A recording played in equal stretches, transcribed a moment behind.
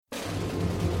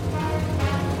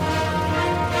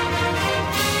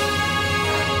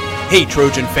Hey,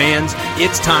 Trojan fans,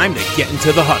 it's time to get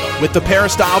into the huddle with the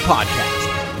Peristyle Podcast.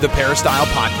 The Peristyle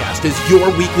Podcast is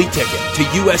your weekly ticket to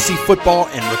USC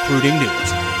football and recruiting news.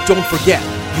 Don't forget,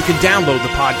 you can download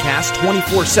the podcast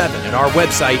 24/7 at our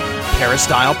website,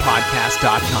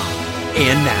 peristylepodcast.com.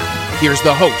 And now, here's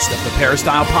the host of the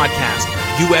Peristyle Podcast,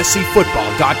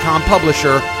 USCFootball.com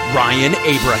publisher, Ryan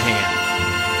Abraham.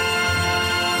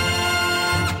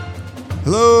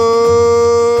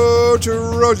 Hello,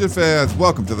 Trojan fans.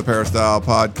 Welcome to the Peristyle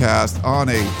Podcast on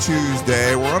a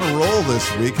Tuesday. We're on a roll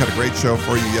this week. Had a great show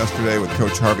for you yesterday with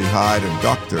Coach Harvey Hyde and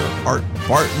Dr. Art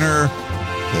Bartner,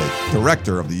 the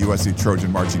director of the USC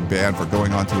Trojan Marching Band, for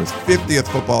going on to his 50th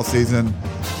football season.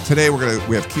 Today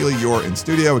we have Keely Yore in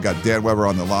studio. We got Dan Weber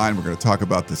on the line. We're going to talk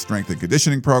about the strength and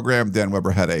conditioning program. Dan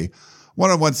Weber had a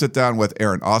one-on-one sit-down with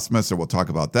Aaron Ausmus, so we'll talk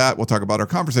about that. We'll talk about our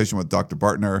conversation with Dr.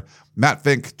 Bartner, Matt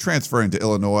Fink transferring to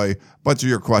Illinois, bunch of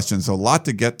your questions. So a lot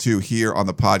to get to here on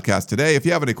the podcast today. If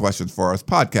you have any questions for us,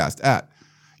 podcast at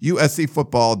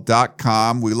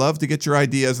uscfootball.com. We love to get your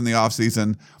ideas in the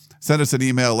offseason. Send us an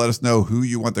email. Let us know who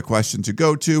you want the question to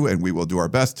go to, and we will do our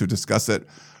best to discuss it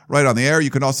right on the air.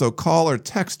 You can also call or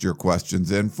text your questions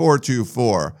in.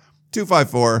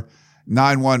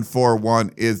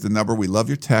 424-254-9141 is the number. We love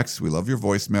your texts. We love your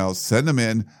voicemails. Send them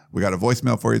in. We got a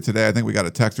voicemail for you today. I think we got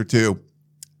a text or two,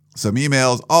 some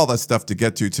emails, all that stuff to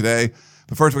get to today.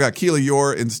 But first, we got Keely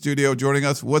Yore in studio joining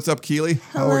us. What's up, Keely?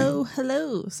 How are you?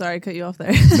 Hello. Sorry, I cut you off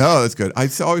there. No, that's good. I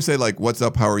always say, like, what's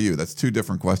up, how are you? That's two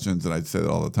different questions, and I say that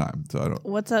all the time. So I don't.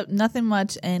 What's up? Nothing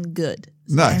much and good.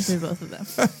 So Nice. I answered both of them.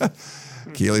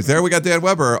 Keely's there. We got Dan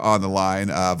Weber on the line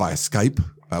via Skype.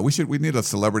 We need a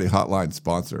celebrity hotline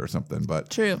sponsor or something. But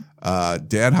True.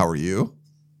 Dan, how are you?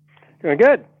 Doing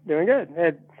good.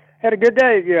 Had a good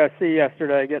day at USC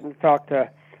yesterday, getting to talk to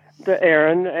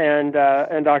Aaron and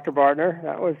Dr. Bartner.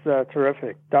 That was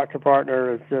terrific. Dr.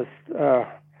 Bartner is just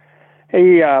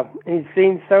he's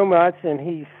seen so much, and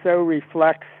he so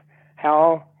reflects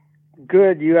how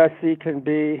good USC can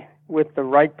be with the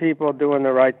right people doing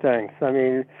the right things. I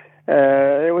mean,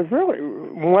 it was really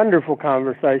wonderful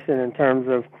conversation in terms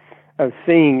of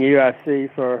seeing USC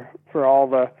for all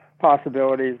the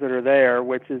possibilities that are there,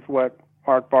 which is what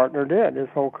Art Bartner did his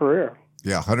whole career.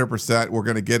 Yeah, 100%. We're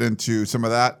going to get into some of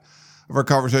that of our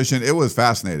conversation. It was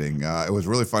fascinating. It was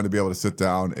really fun to be able to sit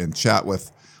down and chat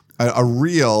with a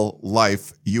real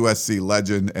life USC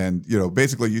legend. And,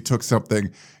 basically you took something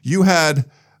you had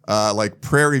like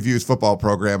Prairie View's football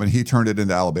program, and he turned it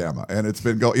into Alabama. And it's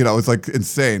been it's like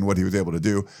insane what he was able to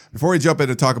do. Before we jump in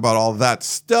to talk about all that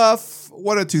stuff,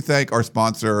 wanted to thank our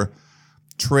sponsor,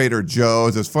 Trader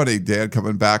Joe's. It's funny, Dan,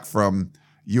 coming back from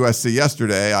USC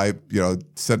yesterday, I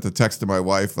sent a text to my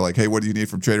wife like, hey, what do you need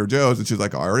from Trader Joe's? And she's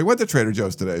like, I already went to Trader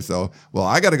Joe's today. So, well,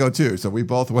 I got to go too. So we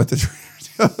both went to Trader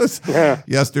Joe's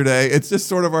yesterday. It's just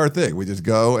sort of our thing. We just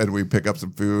go and we pick up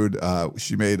some food.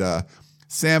 She made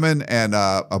salmon and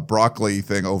a broccoli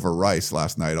thing over rice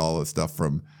last night, all the stuff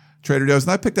from Trader Joe's.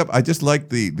 And I just like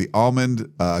the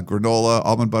almond granola,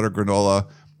 almond butter granola.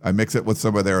 I mix it with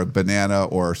some of their banana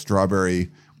or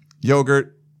strawberry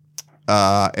yogurt.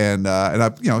 And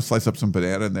I slice up some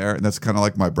banana in there, and that's kind of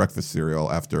like my breakfast cereal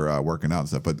after working out and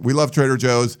stuff. But we love Trader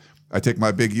Joe's. I take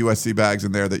my big USC bags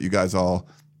in there that you guys all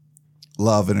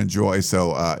love and enjoy.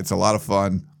 So it's a lot of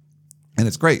fun, and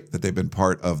it's great that they've been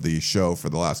part of the show for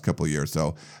the last couple of years.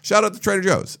 So shout out to Trader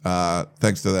Joe's.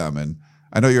 Thanks to them, and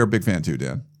I know you're a big fan too,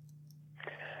 Dan.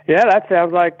 Yeah, that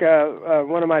sounds like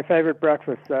one of my favorite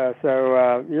breakfasts. I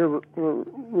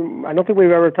don't think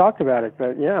we've ever talked about it,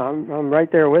 but yeah, I'm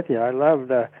right there with you. I love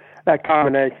that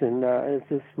combination. It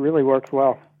just really works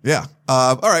well. Yeah.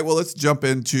 All right. Well, let's jump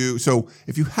into. So,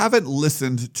 if you haven't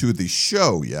listened to the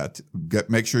show yet,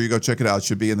 make sure you go check it out. It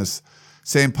should be in this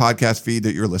same podcast feed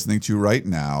that you're listening to right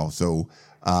now. So,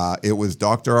 it was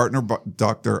Dr. Arthur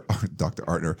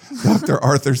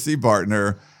C.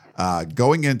 Bartner.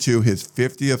 Going into his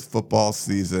 50th football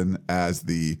season as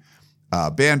the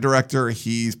band director.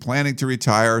 He's planning to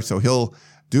retire, so he'll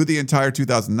do the entire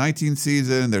 2019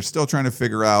 season. They're still trying to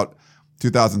figure out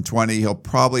 2020. He'll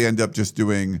probably end up just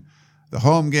doing the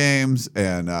home games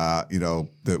and,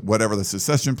 whatever the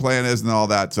succession plan is and all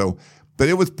that. So, but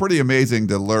it was pretty amazing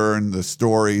to learn the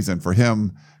stories, and for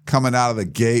him coming out of the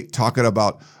gate talking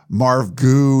about Marv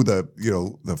Goo,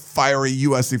 the fiery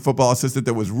USC football assistant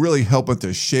that was really helping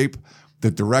to shape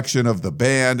the direction of the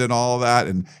band and all of that.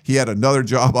 And he had another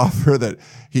job offer that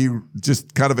he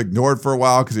just kind of ignored for a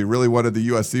while because he really wanted the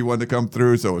USC one to come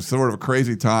through. So it was sort of a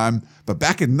crazy time. But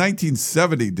back in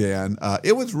 1970, Dan,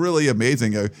 it was really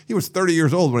amazing. He was 30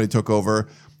 years old when he took over.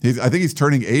 I think he's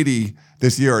turning 80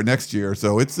 this year or next year.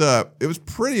 So it was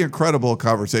pretty incredible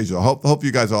conversation. I hope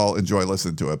you guys all enjoy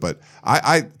listening to it. But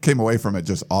I came away from it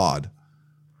just awed.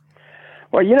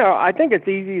 Well, I think it's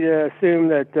easy to assume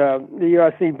that the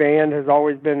USC band has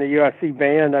always been the USC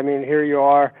band. I mean, here you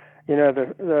are,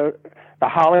 the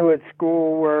Hollywood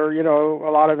school where,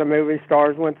 a lot of the movie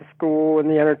stars went to school, and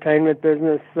the entertainment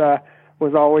business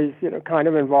was always, kind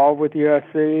of involved with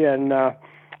USC, and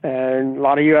a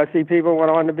lot of USC people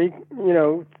went on to be,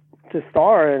 to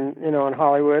star in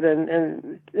Hollywood,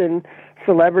 and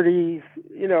celebrities,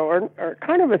 are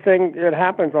kind of a thing that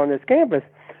happens on this campus.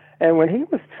 And when he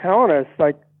was telling us,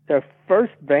 like, the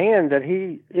first band that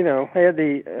he, had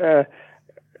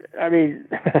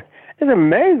it's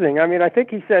amazing. I mean, I think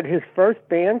he said his first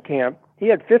band camp, he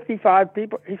had 55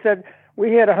 people. He said,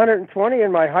 we had 120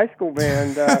 in my high school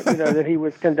band, that he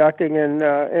was conducting in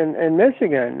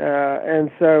Michigan. And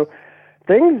so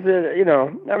things that,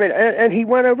 and he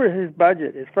went over his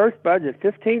budget, his first budget,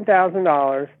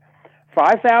 $15,000,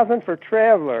 $5,000 for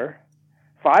Traveler,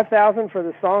 $5,000 for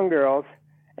the Song Girls,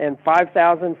 and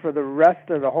 $5,000 for the rest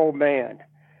of the whole band.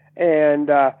 And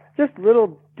just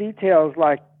little details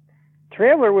like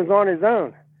Traveler was on his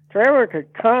own. Traveler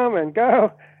could come and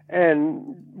go,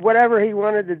 and whatever he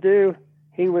wanted to do,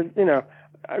 he was,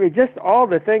 just all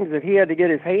the things that he had to get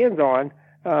his hands on,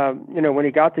 when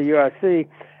he got to USC.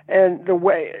 And the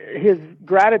way, his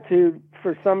gratitude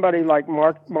for somebody like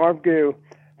Marv Goo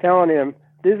telling him,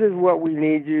 this is what we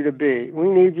need you to be. We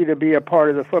need you to be a part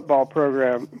of the football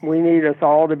program. We need us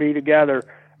all to be together.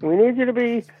 We need you to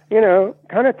be,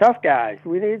 kind of tough guys.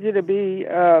 We need you to be,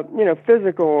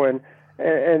 physical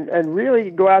and really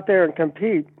go out there and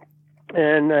compete.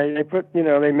 And they put,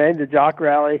 they made the jock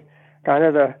rally kind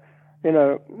of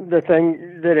the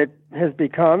thing that it has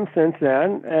become since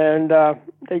then. And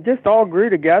they just all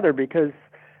grew together because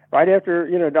right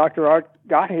after, Dr. Art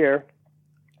got here,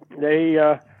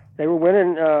 they were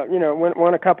winning,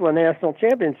 won a couple of national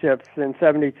championships in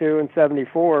 72 and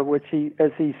 74, which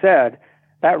as he said,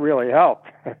 that really helped.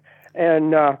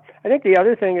 And I think the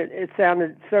other thing, it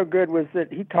sounded so good, was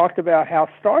that he talked about how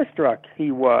starstruck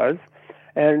he was,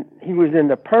 and he was in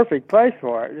the perfect place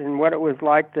for it, and what it was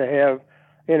like to have,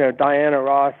 Diana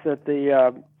Ross at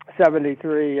the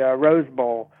 73 Rose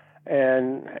Bowl,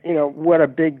 and, what a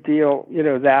big deal,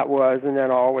 that was. And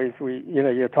then always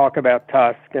you talk about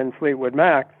Tusk and Fleetwood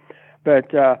Mac.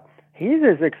 But he's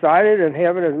as excited and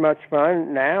having as much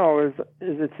fun now as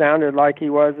it sounded like he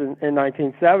was in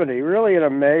 1970. Really an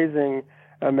amazing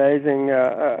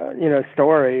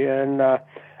story. And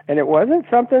it wasn't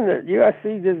something that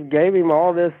USC just gave him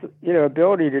all this,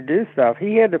 ability to do stuff.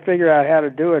 He had to figure out how to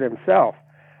do it himself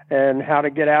and how to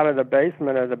get out of the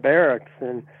basement of the barracks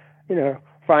and,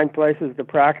 find places to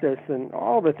practice and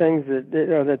all the things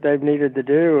that they've needed to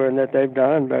do and that they've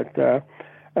done. But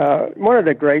one of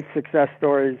the great success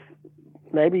stories,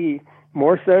 maybe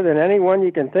more so than anyone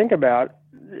you can think about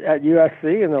at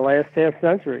USC in the last half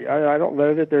century. I don't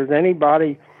know that there's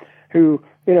anybody who,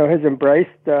 has embraced,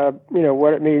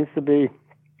 what it means to be,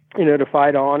 to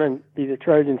fight on and be the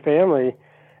Trojan family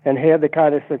and had the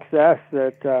kind of success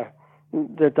that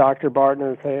Dr.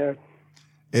 Bartner's had.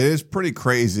 It is pretty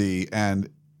crazy. And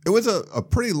it was a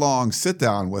pretty long sit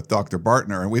down with Dr.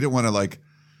 Bartner, and we didn't want to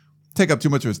take up too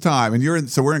much of his time. And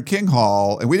so we're in King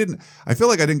Hall, and I feel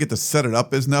like I didn't get to set it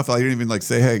up enough. I didn't even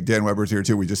say, hey, Dan Weber's here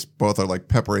too. We just both are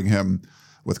peppering him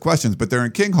with questions, but they're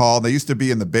in King Hall. They used to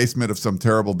be in the basement of some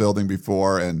terrible building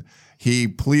before. And he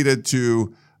pleaded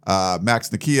to Max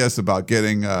Nikias about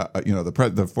getting,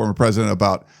 the former president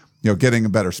about, getting a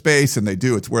better space. And they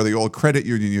do. It's where the old credit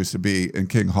union used to be in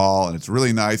King Hall. And it's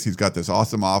really nice. He's got this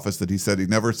awesome office that he said he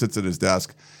never sits at his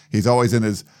desk. He's always in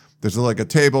there's a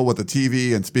table with a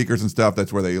TV and speakers and stuff.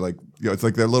 That's where they it's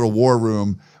like their little war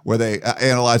room where they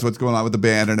analyze what's going on with the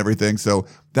band and everything. So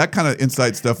that kind of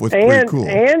inside stuff was pretty cool.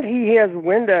 And he has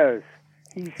windows.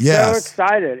 He's so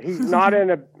excited. He's not in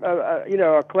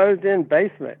a closed-in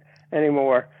basement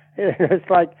anymore. It's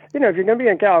like, if you're going to be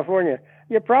in California,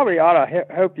 you probably ought to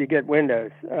hope you get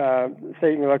windows so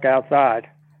you can look outside.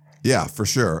 Yeah, for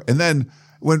sure. And then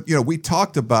when, we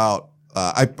talked about,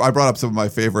 I brought up some of my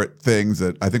favorite things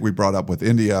that I think we brought up with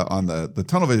India on the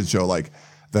Tunnel Vision show, like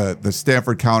the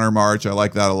Stanford Counter March. I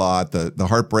like that a lot. The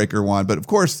Heartbreaker one. But of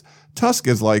course, Tusk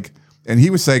is and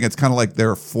he was saying it's kind of like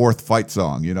their fourth fight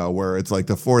song, where it's like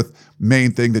the fourth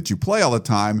main thing that you play all the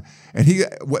time. And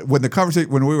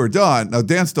when we were done, now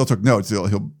Dan still took notes.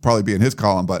 He'll probably be in his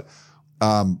column, but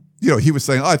he was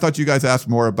saying, I thought you guys asked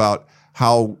more about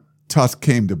how Tusk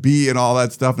came to be and all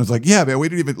that stuff. And it's like, yeah, man, we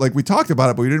didn't even, like, we talked about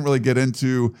it, but we didn't really get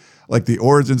into like the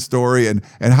origin story and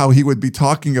how he would be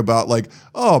talking about like,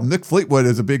 oh, Nick Fleetwood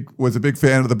was a big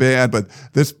fan of the band, but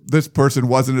this person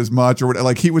wasn't as much, or whatever.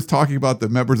 Like, he was talking about the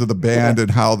members of the band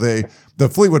and how the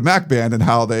Fleetwood Mac band and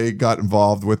how they got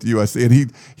involved with USC.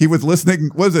 And he was listening,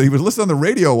 he was listening on the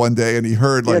radio one day and he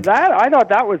heard like, I thought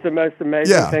that was the most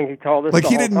amazing thing he told us. Like,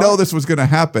 he didn't know this was going to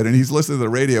happen. And he's listening to the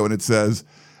radio and it says,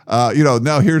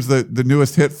 now here's the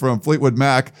newest hit from Fleetwood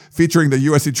Mac featuring the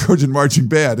USC Trojan Marching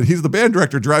Band. And he's the band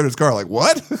director driving his car. Like,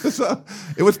 what? So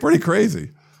it was pretty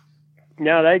crazy.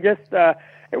 No, they just,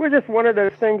 it was just one of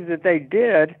those things that they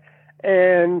did.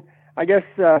 And I guess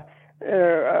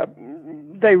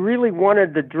they really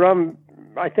wanted the drum,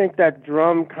 I think that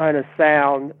drum kind of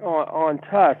sound on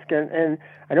Tusk. And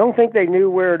I don't think they knew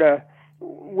where to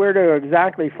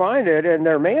exactly find it. And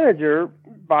their manager,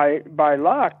 by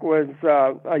luck, was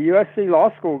a USC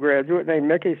law school graduate named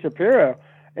Mickey Shapiro,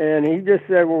 and he just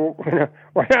said, "Well,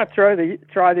 why not try the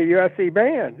USC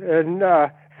band?" And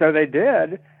so they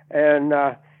did, and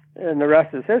the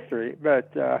rest is history.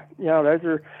 But those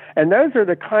are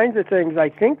the kinds of things I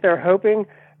think they're hoping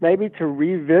maybe to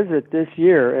revisit this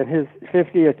year in his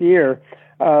 50th year,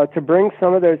 to bring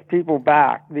some of those people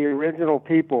back, the original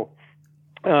people,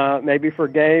 maybe for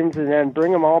games, and then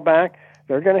bring them all back.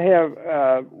 They're going to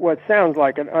have what sounds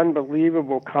like an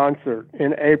unbelievable concert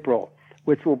in April,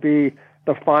 which will be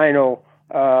the final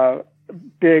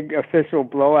big official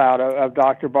blowout of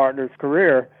Dr. Bartner's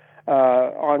career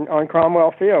on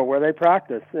Cromwell Field, where they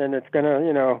practice, and it's going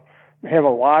to, have a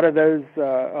lot of those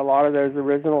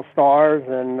original stars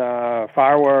and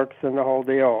fireworks and the whole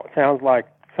deal. It sounds like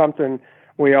something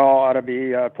we all ought to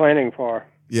be planning for.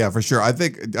 Yeah, for sure. I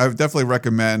think I would definitely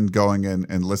recommend going in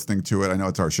and listening to it. I know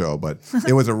it's our show, but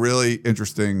it was a really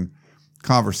interesting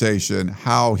conversation,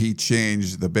 how he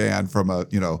changed the band from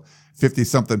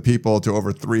 50-something people to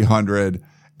over 300,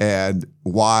 and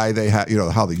why they had,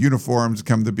 how the uniforms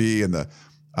come to be, and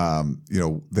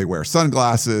they wear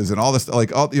sunglasses and all this,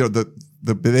 like all,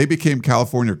 they became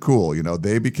California cool,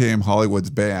 they became Hollywood's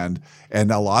band.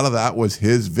 And a lot of that was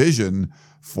his vision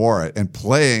for it, and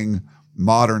playing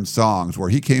modern songs, where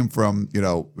he came from,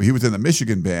 he was in the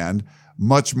Michigan band,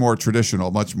 much more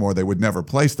traditional, much more, they would never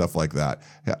play stuff like that.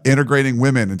 Integrating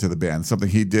women into the band, something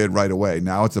he did right away.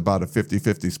 Now it's about a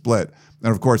 50-50 split.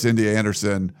 And of course, India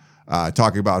Anderson,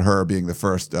 talking about her being the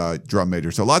first drum major.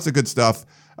 So lots of good stuff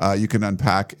you can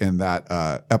unpack in that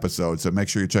episode. So make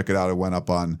sure you check it out. It went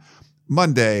up on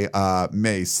Monday,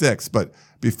 May 6th. But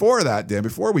before that, Dan,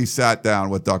 before we sat down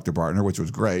with Dr. Bartner, which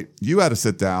was great, you had to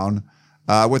sit down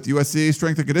with USC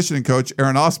strength and conditioning coach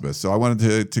Aaron Ausmus. So I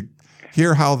wanted to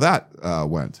hear how that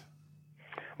went.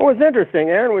 Well, it was interesting.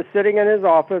 Aaron was sitting in his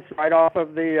office right off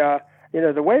of the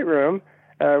weight room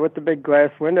with the big glass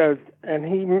windows, and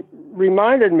he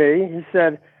reminded me. He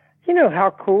said, "You know how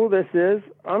cool this is?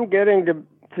 I'm getting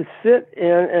to sit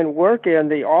in and work in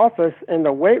the office in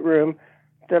the weight room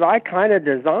that I kind of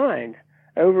designed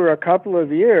over a couple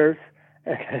of years."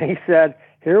 And he said,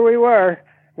 "Here we were.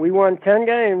 We won 10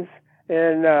 games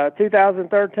in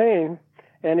 2013,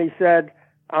 and he said,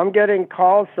 I'm getting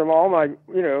calls from all my,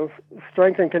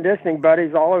 strength and conditioning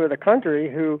buddies all over the country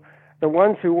the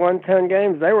ones who won 10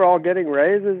 games, they were all getting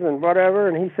raises and whatever."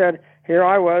 And he said, here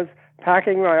I was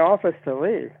packing my office to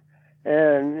leave.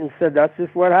 And he said, that's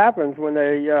just what happens when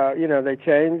they, they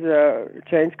change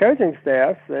coaching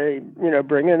staffs. They,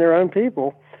 bring in their own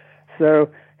people. So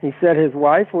he said his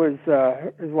wife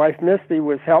Misty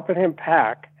was helping him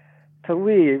pack to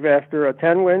leave after a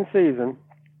 10-win season.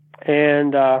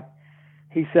 And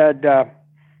he said,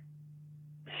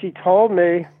 she told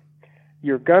me,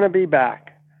 you're going to be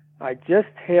back. I just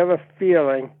have a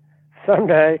feeling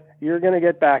someday you're going to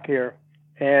get back here.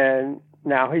 And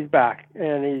now he's back.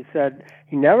 And he said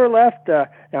he never left.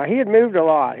 Now, he had moved a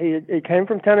lot. He came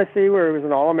from Tennessee, where he was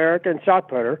an All-American shot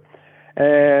putter.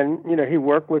 And, he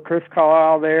worked with Chris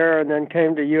Carlisle there, and then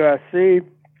came to USC.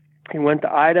 He went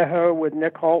to Idaho with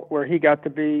Nick Holt, where he got to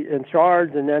be in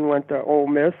charge, and then went to Ole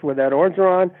Miss with Ed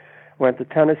Orgeron, went to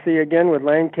Tennessee again with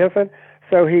Lane Kiffin.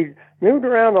 So he moved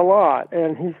around a lot.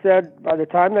 And he said by the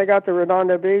time they got to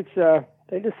Redondo Beach,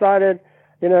 they decided,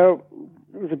 it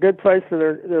was a good place for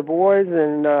their boys,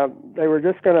 and they were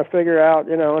just going to figure out,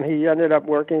 and he ended up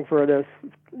working for this,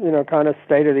 kind of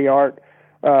state-of-the-art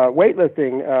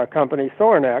weightlifting company,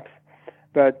 Sorinex.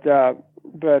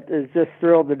 But is just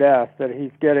thrilled to death that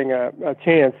he's getting a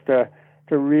chance to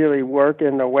really work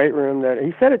in the weight room. That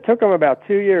he said it took him about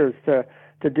 2 years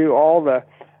to do all the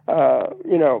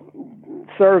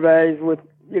surveys with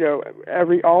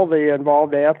all the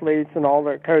involved athletes and all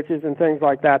the coaches and things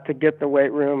like that to get the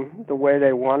weight room the way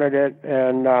they wanted it.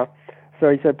 And so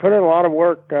he said, put in a lot of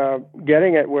work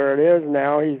getting it where it is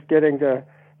now. He's getting to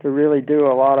really do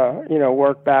a lot of,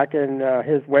 work back in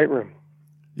his weight room.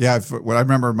 Yeah, when I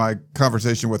remember my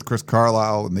conversation with Chris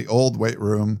Carlisle in the old weight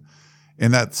room,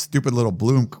 in that stupid little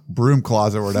broom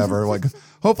closet or whatever. Like,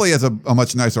 hopefully he has a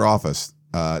much nicer office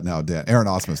now. Dan Aaron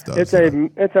Ausmus does.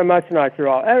 It's a much nicer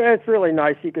office. It's really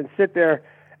nice. You can sit there,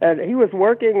 and he was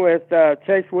working with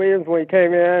Chase Williams when he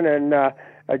came in, and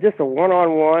just a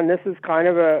one-on-one. This is kind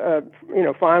of a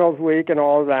finals week and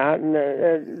all of that,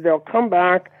 and they'll come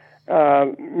back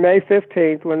May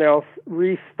 15th when they'll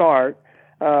restart.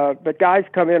 But guys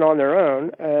come in on their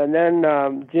own, and then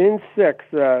June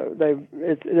 6th,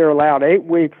 they're allowed 8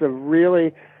 weeks of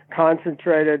really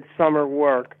concentrated summer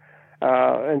work.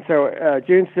 And so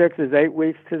June 6th is 8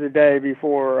 weeks to the day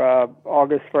before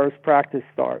August 1st practice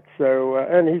starts. So,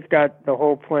 and he's got the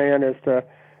whole plan as to,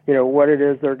 what it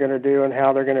is they're going to do and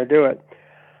how they're going to do it.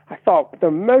 I thought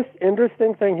the most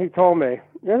interesting thing he told me,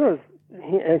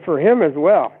 and for him as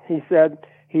well, he said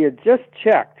he had just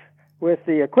checked with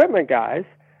the equipment guys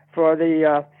for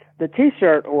the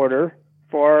T-shirt order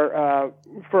for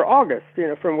August,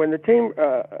 from when the team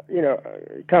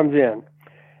comes in,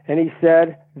 and he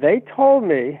said they told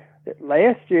me that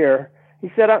last year.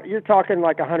 He said you're talking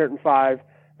like 105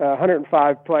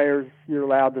 players you're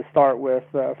allowed to start with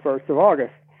 1st of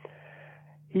August.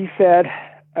 He said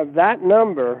of that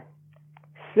number,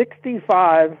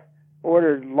 65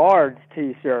 ordered large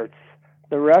T-shirts.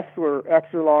 The rest were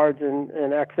extra large and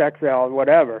XXL and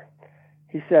whatever.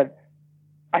 He said,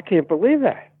 I can't believe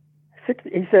that.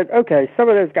 He said, okay, some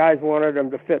of those guys wanted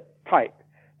them to fit tight.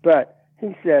 But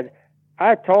he said,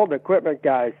 I told the equipment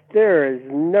guys, there is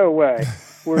no way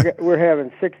we're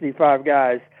having 65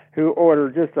 guys who order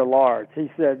just a large. He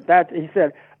said,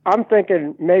 I'm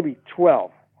thinking maybe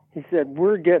 12. He said,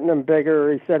 we're getting them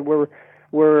bigger. He said, we're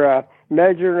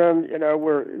measuring them,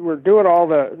 we're doing all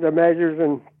the measures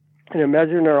and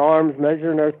measuring their arms,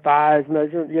 measuring their thighs,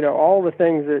 measuring, all the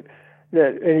things that,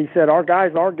 and he said, our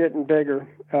guys are getting bigger,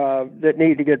 that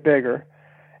need to get bigger.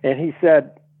 And he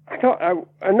said,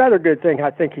 another good thing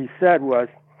I think he said was,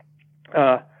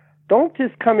 don't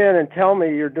just come in and tell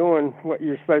me you're doing what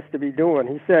you're supposed to be doing.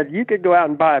 He said, you could go out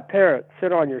and buy a parrot,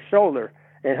 sit on your shoulder,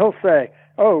 and he'll say,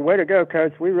 oh, way to go,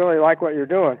 coach. We really like what you're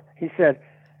doing. He said,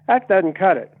 that doesn't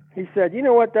cut it. He said,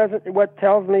 what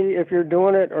tells me if you're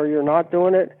doing it or you're not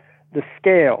doing it? The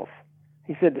scales.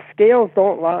 He said, the scales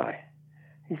don't lie.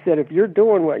 He said, if you're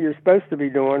doing what you're supposed to be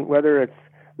doing, whether it's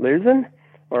losing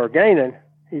or gaining,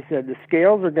 he said, the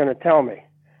scales are going to tell me.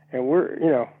 And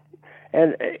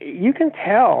and you can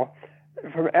tell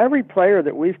from every player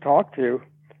that we've talked to,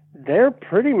 they're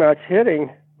pretty much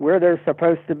hitting where they're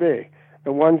supposed to be.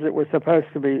 The ones that were supposed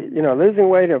to be, losing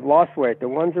weight have lost weight. The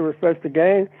ones that were supposed to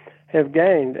gain have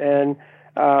gained. And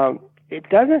it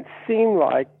doesn't seem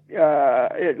like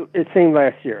it seemed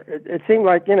last year. It seemed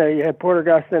like, you had Porter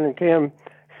Gustin and Cam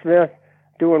Smith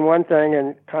doing one thing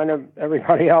and kind of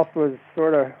everybody else was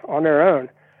sort of on their own.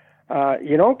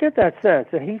 You don't get that sense.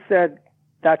 And he said,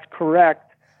 that's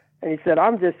correct. And he said,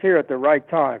 I'm just here at the right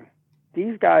time.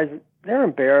 These guys, they're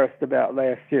embarrassed about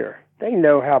last year. They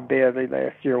know how badly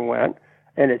last year went,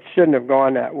 and it shouldn't have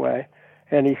gone that way.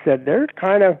 And he said, they're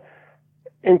kind of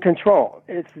in control.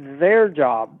 It's their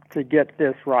job to get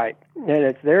this right. And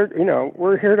it's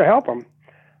we're here to help them.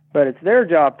 But it's their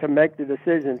job to make the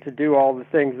decision to do all the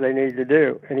things they need to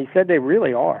do. And he said they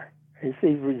really are.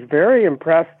 He was very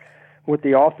impressed with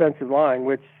the offensive line,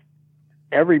 which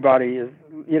everybody is,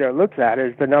 looks at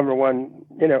as the number one,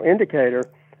 indicator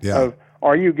of,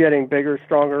 are you getting bigger,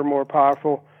 stronger, more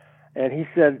powerful? And he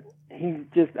said, he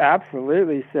just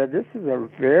absolutely said, this is a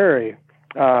very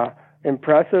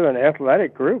impressive and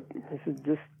athletic group. He said,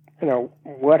 just,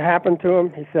 what happened to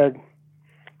him? He said,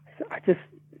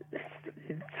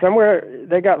 somewhere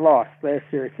they got lost last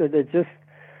year. He said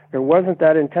there wasn't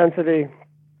that intensity,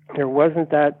 there wasn't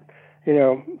that,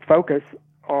 focus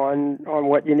on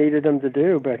what you needed him to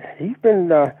do. But he's been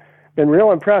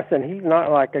real impressed, and he's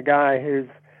not like a guy who's,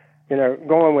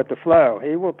 going with the flow.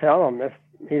 He will tell them if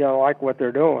he don't like what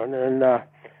they're doing, and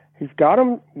he's got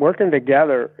them working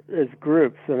together as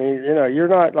groups. I mean, you're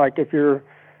not like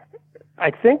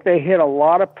I think they hit a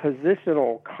lot of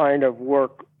positional kind of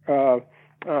work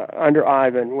under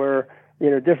Ivan, where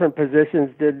different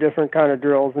positions did different kind of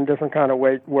drills and different kind of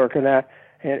weight work and that.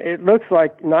 And it looks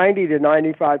like 90 to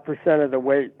 95% of the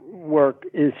weight work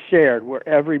is shared, where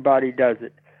everybody does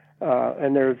it.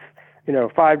 And there's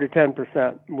 5 to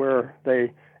 10% where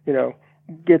they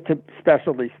get to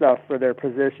specialty stuff for their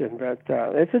position. But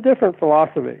it's a different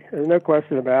philosophy. There's no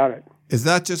question about it. Is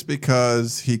that just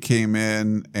because he came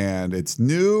in and it's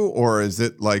new, or is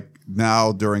it like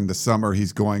now during the summer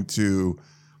he's going to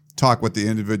talk with the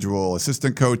individual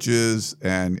assistant coaches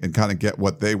and kind of get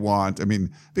what they want? I mean,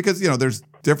 because, there's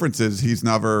differences. He's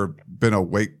never been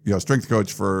a strength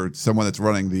coach for someone that's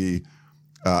running the,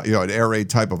 an air raid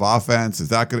type of offense. Is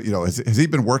that going to, has he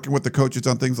been working with the coaches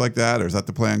on things like that, or is that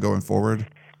the plan going forward?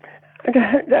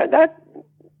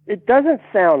 It doesn't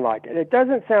sound like it. It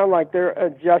doesn't sound like they're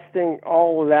adjusting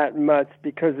all of that much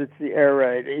because it's the air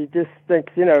raid. He just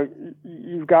thinks,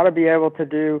 you've got to be able to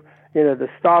do, the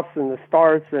stops and the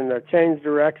starts and the change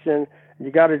direction.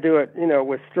 You got to do it,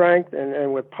 with strength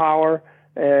and with power,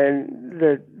 and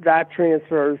that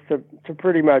transfers to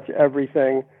pretty much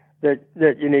everything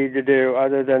that you need to do,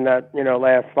 other than that,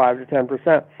 last 5 to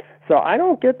 10%. So I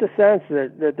don't get the sense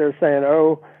that they're saying,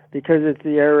 because it's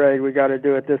the air raid, we got to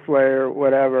do it this way or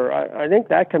whatever. I think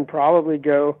that can probably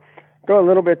go a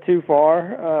little bit too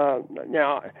far.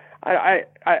 Now,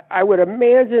 I would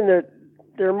imagine that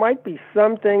there might be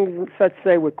some things, let's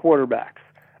say with quarterbacks.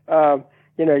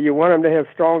 You want them to have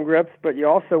strong grips, but you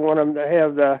also want them to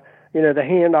have the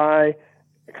hand-eye,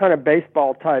 kind of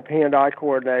baseball type hand-eye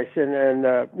coordination, and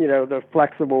the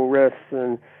flexible wrists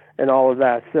and all of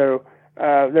that. So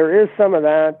there is some of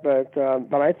that,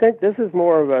 but I think this is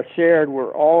more of a shared.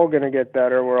 We're all going to get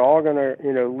better. We're all going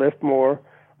to lift more.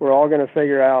 We're all going to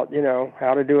figure out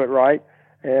how to do it right,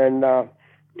 and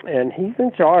he's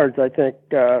in charge. I think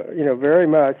very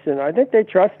much, and I think they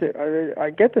trust it. I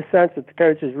get the sense that the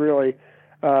coaches really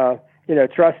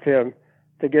trust him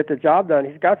to get the job done.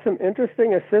 He's got some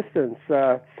interesting assistants.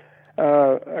 A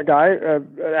guy,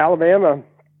 Alabama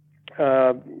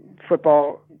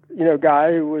football,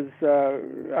 guy who was,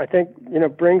 I think,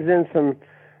 brings in some.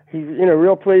 He's,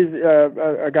 real pleased.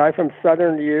 A guy from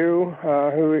Southern U,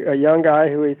 a young guy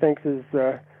who he thinks is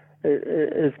going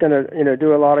to,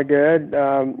 do a lot of good,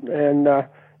 and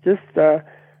just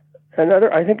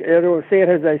another. I think it was San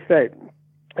Jose State,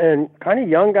 and kind of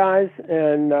young guys,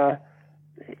 and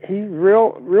he's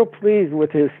real pleased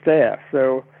with his staff.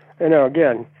 So,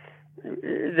 again,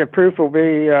 the proof will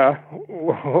be,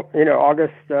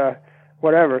 August,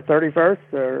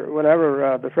 31st or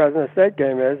whenever the Fresno State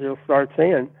game is. You'll start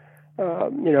seeing,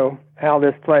 how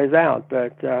this plays out.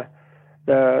 But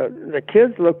the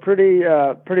kids look pretty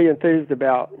enthused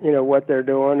about, what they're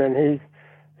doing, and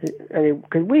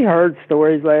because we heard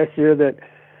stories last year that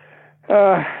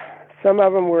some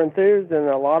of them were enthused, and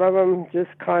a lot of them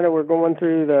just kind of were going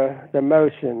through the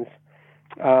motions.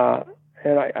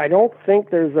 And I don't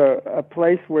think there's a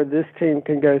place where this team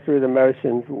can go through the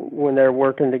motions when they're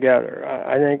working together.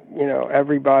 I think,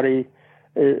 everybody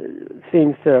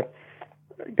seems to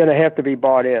going to have to be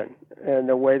bought in, and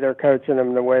the way they're coaching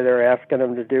them, the way they're asking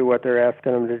them to do what they're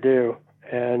asking them to do.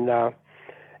 And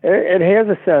it has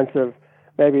a sense of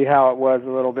maybe how it was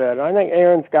a little bit. I think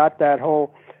Aaron's got that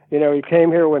whole, he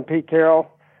came here when Pete Carroll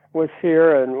was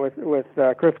here, and with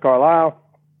Chris Carlisle.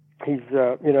 He's,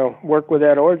 worked with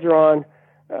Ed Orgeron,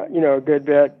 a good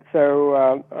bit.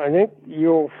 So I think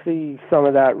you'll see some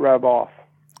of that rub off.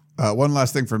 One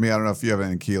last thing for me. I don't know if you have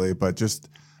anything, Keely, but just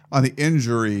on the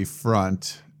injury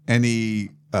front,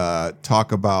 any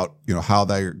talk about, how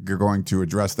you're going to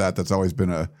address that? That's always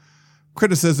been a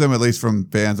criticism, at least from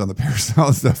fans on the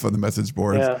Peristyle stuff on the message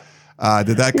boards. Yeah.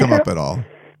 Did that come up at all?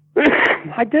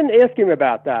 I didn't ask him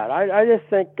about that. I just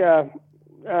think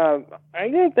I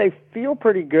think they feel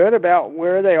pretty good about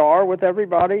where they are with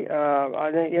everybody. I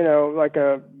think, like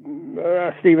a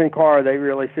Stephen Carr, they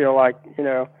really feel like,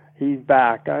 he's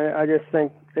back. I just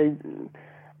think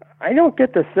I don't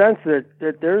get the sense that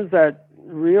there's that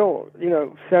real,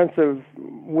 sense of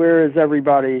where is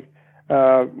everybody,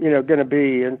 going to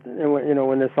be, and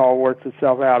when this all works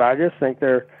itself out. I just think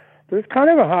there's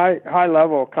kind of a high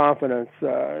level of confidence,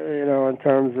 in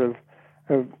terms of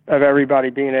everybody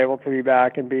being able to be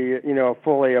back and be,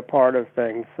 fully a part of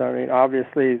things. I mean,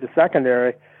 obviously the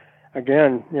secondary,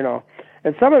 again,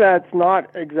 and some of that's not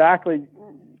exactly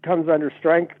comes under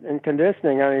strength and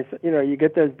conditioning. I mean, you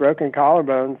get those broken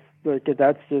collarbones, like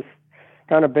that's just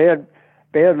kind of bad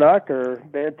luck or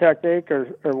bad technique or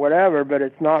whatever, but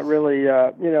it's not really,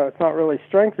 it's not really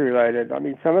strength related. I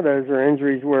mean, some of those are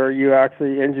injuries where you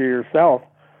actually injure yourself.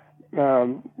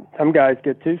 Some guys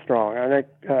get too strong. I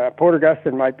think Porter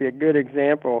Gustin might be a good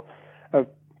example of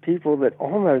people that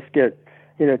almost get,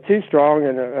 too strong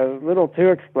and a little too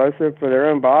explosive for their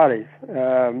own bodies.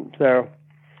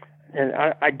 And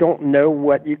I don't know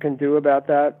what you can do about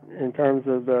that in terms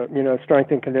of the,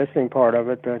 strength and conditioning part of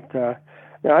it. But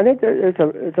I think that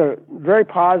it's a very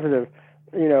positive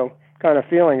kind of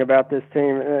feeling about this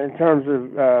team in terms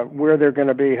of where they're going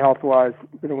to be health-wise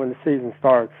when the season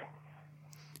starts.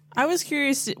 I was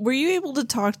curious, were you able to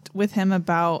talk with him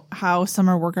about how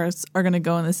summer workouts are going to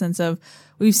go in the sense of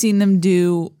we've seen them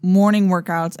do morning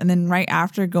workouts and then right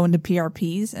after go into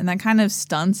PRPs, and that kind of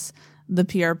stunts the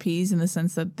PRPs in the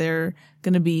sense that they're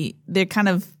kind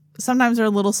of sometimes they're a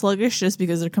little sluggish just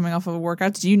because they're coming off of a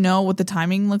workout. Do you know what the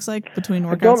timing looks like between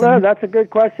workouts? I don't know. That's a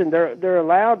good question. They're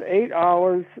allowed 8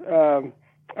 hours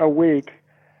a week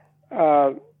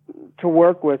to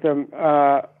work with them.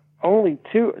 Only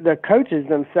 2. The coaches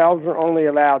themselves are only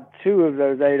allowed 2 of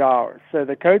those 8 hours. So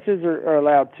the coaches are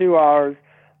allowed 2 hours.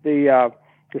 The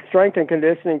strength and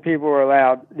conditioning people are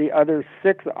allowed the other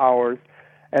 6 hours.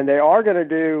 And they are going to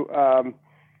do,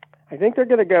 I think they're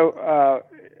going to go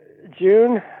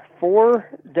June 4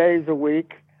 days a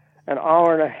week, an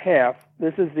hour and a half.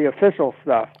 This is the official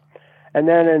stuff. And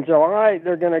then in July,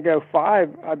 they're going to go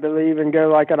 5, I believe, and go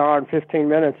like an hour and 15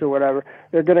 minutes or whatever.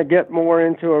 They're going to get more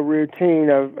into a routine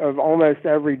of almost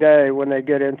every day when they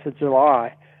get into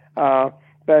July.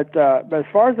 But as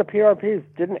far as the PRPs,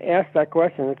 didn't ask that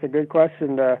question. It's a good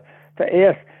question to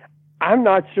ask. I'm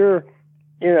not sure.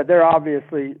 They're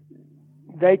obviously,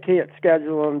 they can't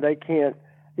schedule them. They can't,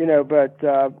 but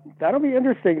that'll be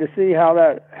interesting to see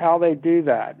how they do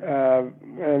that.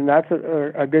 And that's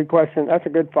a good question. That's a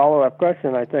good follow-up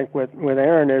question, I think, with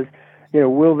Aaron is,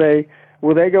 will they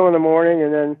go in the morning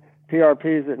and then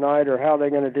PRPs at night, or how are they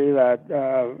going to do that?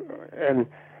 And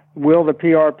will the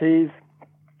PRPs,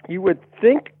 you would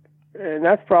think, and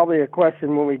that's probably a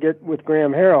question when we get with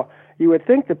Graham Harrell, you would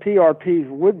think the PRPs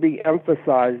would be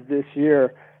emphasized this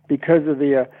year because of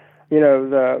the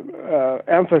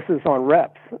emphasis on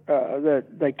reps, that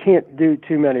they can't do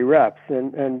too many reps.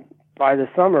 And by the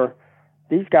summer,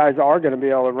 these guys are going to be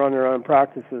able to run their own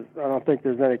practices. I don't think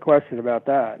there's any question about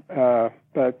that.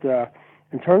 But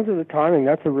in terms of the timing,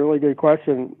 that's a really good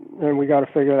question, and we got to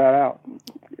figure that out.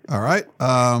 All right.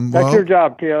 That's your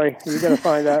job, Kelly. You're going to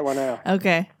find that one out.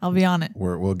 Okay, I'll be on it.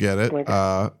 We'll get it.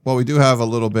 Well, we do have a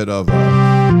little bit of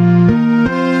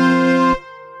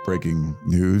breaking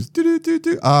news.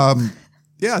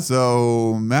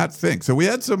 So Matt Fink. So we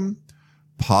had some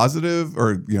positive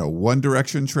or, one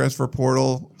direction transfer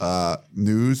portal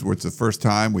news, where it's the first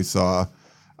time we saw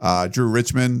Drew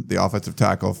Richmond, the offensive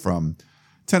tackle from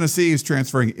Tennessee, is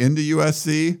transferring into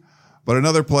USC. But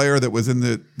another player that was in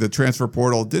the transfer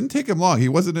portal didn't take him long. He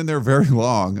wasn't in there very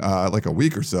long, like a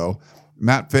week or so.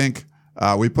 Matt Fink,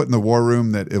 we put in the war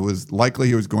room that it was likely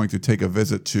he was going to take a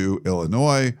visit to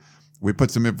Illinois. We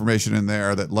put some information in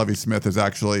there that Lovie Smith has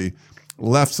actually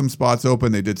left some spots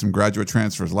open. They did some graduate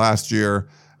transfers last year.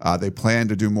 They plan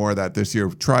to do more of that this year,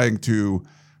 trying to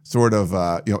sort of,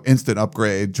 instant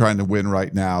upgrade, trying to win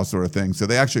right now sort of thing. So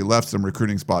they actually left some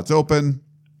recruiting spots open.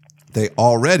 They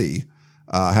already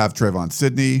have Trayvon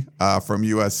Sidney from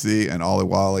USC and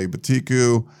Oliwale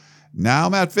Batiku. Now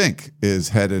Matt Fink is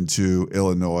heading to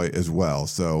Illinois as well.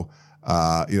 So,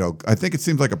 I think it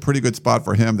seems like a pretty good spot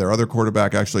for him. Their other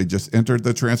quarterback actually just entered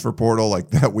the transfer portal like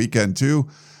that weekend too.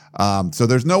 So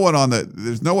there's no one on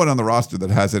the roster that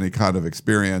has any kind of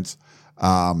experience.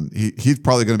 He's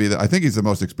probably going to be I think he's the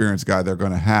most experienced guy they're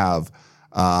going to have.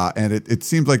 And it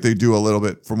seems like they do a little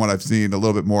bit, from what I've seen, a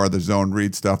little bit more of the zone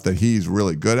read stuff that he's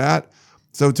really good at.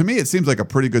 So to me, it seems like a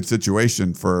pretty good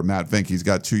situation for Matt Fink. He's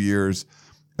got 2 years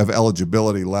of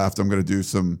eligibility left. I'm going to do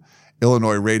some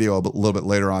Illinois radio a little bit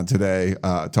later on today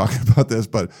talking about this.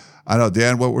 But I know,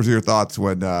 Dan, what was your thoughts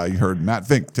when you heard Matt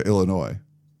Fink to Illinois?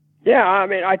 Yeah, I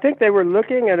mean, I think they were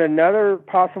looking at another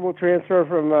possible transfer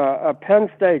from a Penn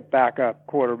State backup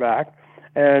quarterback,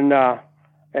 and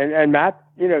Matt,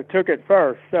 took it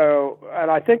first. So, and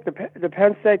I think the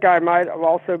Penn State guy might have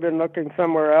also been looking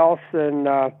somewhere else, and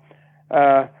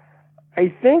I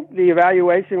think the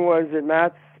evaluation was that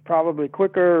Matt's probably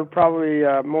quicker, probably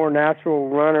a more natural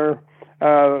runner.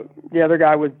 The other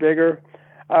guy was bigger.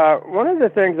 One of the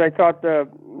things I thought the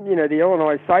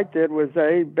Illinois site did was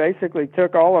they basically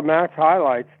took all of Matt's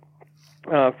highlights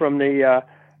from the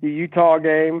Utah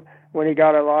game when he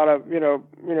got a lot of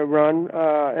run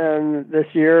and this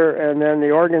year, and then the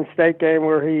Oregon State game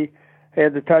where he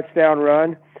had the touchdown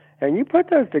run, and you put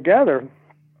those together,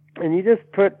 and you just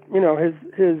put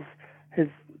his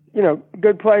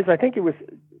good plays. I think he was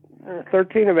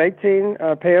 13 of 18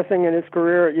 passing in his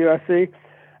career at USC,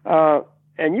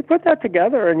 and you put that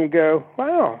together and you go,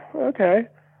 wow, okay,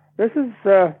 this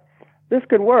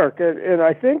could work, and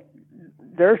I think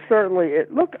there's certainly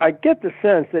I get the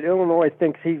sense that Illinois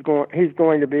thinks he's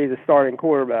going to be the starting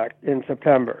quarterback in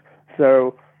September.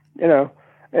 So,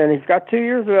 and he's got 2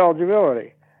 years of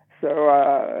eligibility.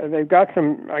 So they've got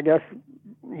some, I guess,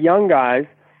 young guys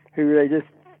who they just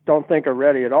don't think are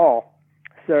ready at all.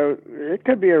 So it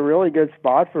could be a really good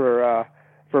spot for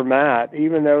Matt,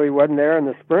 even though he wasn't there in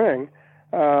the spring.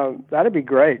 That'd be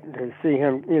great to see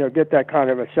him, get that kind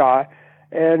of a shot.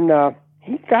 And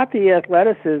he's got the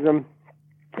athleticism,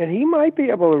 and he might be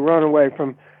able to run away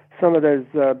from some of those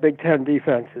Big Ten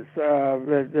defenses.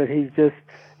 That he's just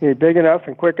big enough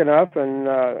and quick enough, and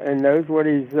knows what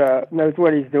he's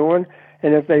doing.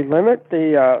 And if they limit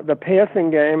the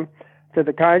passing game to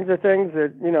the kinds of things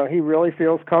that he really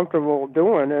feels comfortable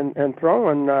doing and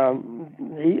throwing,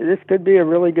 this could be a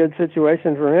really good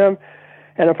situation for him.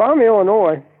 And if I'm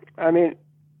Illinois, I mean,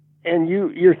 and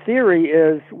your theory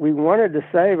is we wanted to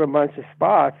save a bunch of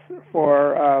spots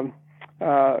for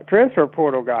transfer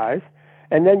portal guys,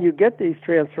 and then you get these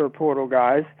transfer portal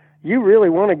guys, you really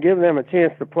want to give them a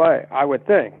chance to play, I would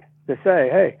think, to say,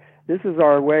 hey, this is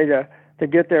our way to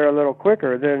get there a little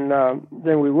quicker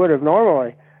than we would have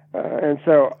normally. And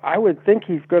so I would think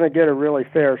he's going to get a really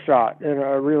fair shot and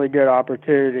a really good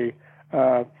opportunity,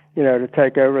 to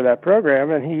take over that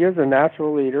program. And he is a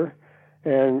natural leader.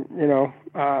 And,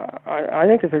 I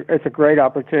think it's a great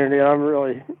opportunity.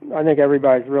 I think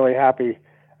everybody's really happy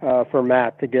for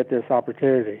Matt to get this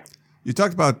opportunity. You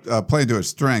talked about playing to his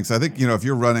strengths. I think, if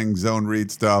you're running zone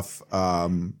read stuff,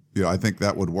 I think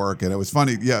that would work. And it was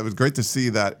funny. Yeah, it was great to see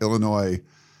that Illinois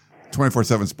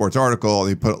 24/7 Sports article.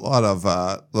 He put a lot of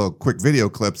little quick video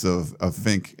clips of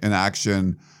Fink in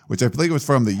action, which I believe was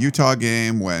from the Utah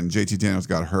game when JT Daniels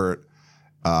got hurt.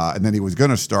 And then he was going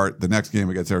to start the next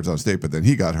game against Arizona State, but then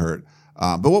he got hurt.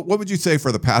 But what would you say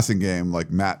for the passing game,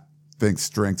 like Matt Fink's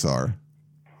strengths are?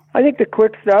 I think the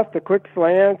quick stuff, the quick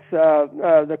slants,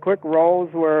 the quick rolls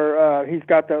where he's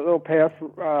got that little pass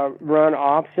run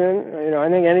option. I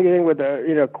think anything with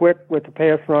the quick with the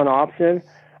pass run option.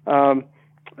 I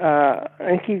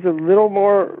think he's a little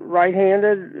more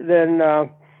right-handed than,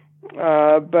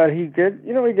 but he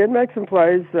did make some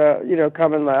plays,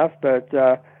 coming left. But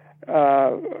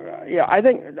I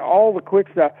think all the quick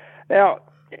stuff now.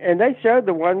 And they showed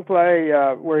the one play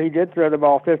where he did throw the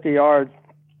ball 50 yards.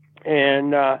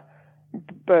 And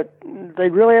but they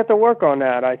really have to work on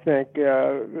that, I think,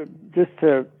 just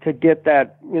to get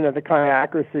that the kind of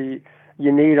accuracy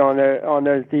you need on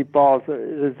those deep balls.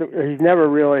 He's never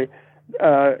really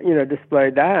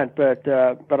displayed that,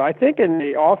 but I think in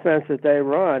the offense that they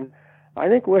run, I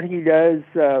think what he does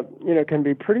can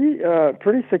be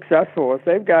pretty successful if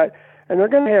they've got, and they're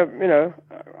going to have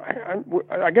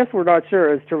I guess we're not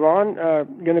sure. Is Trevon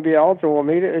going to be eligible?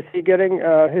 Is he getting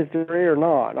his degree or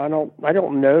not? I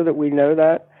don't know that we know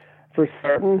that for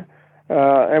certain,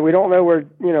 and we don't know where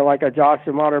like a Josh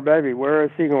Amato Baby. Where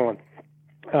is he going?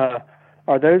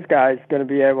 Are those guys going to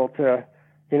be able to?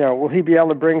 Will he be able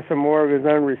to bring some more of his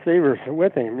own receivers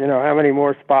with him? How many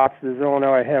more spots does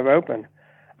Illinois have open?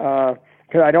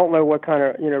 Because I don't know what kind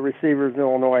of receivers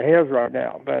Illinois has right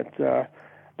now,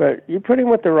 but you put him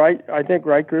with the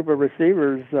right group of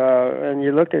receivers, and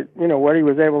you look at what he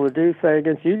was able to do, say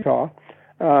against Utah.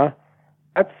 I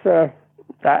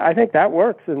think that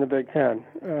works in the Big Ten.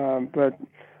 But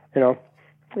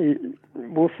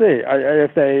we'll see.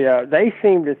 If they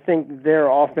seem to think their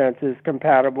offense is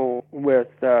compatible with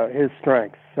his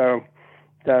strengths, so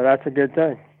that's a good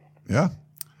thing. Yeah.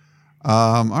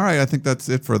 All right. I think that's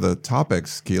it for the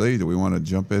topics. Keely, do we want to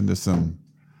jump into some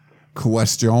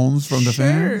questions from the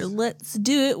fans? Sure, let's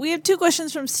do it. We have two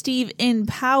questions from Steve in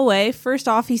Poway. First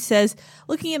off, he says,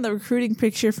 looking at the recruiting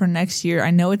picture for next year,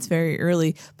 I know it's very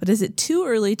early, but is it too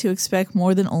early to expect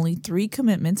more than only 3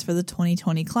 commitments for the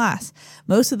 2020 class?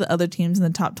 Most of the other teams in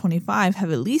the top 25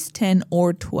 have at least 10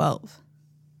 or 12.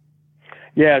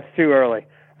 Yeah, it's too early.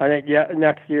 I think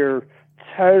next year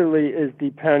totally is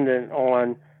dependent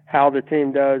on how the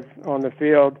team does on the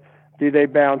field. Do they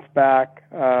bounce back?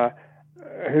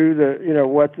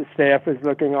 What the staff is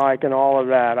looking like and all of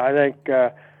that. I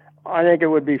think it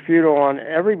would be futile on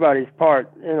everybody's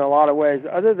part in a lot of ways,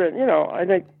 other than, I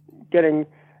think getting,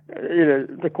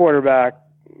 the quarterback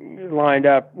lined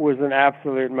up was an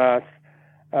absolute mess.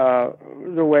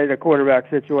 The way the quarterback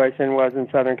situation was in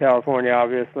Southern California,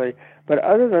 obviously. But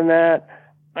other than that,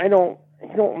 I don't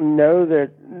know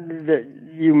that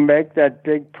you make that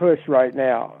big push right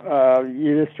now.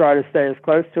 You just try to stay as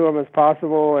close to them as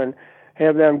possible and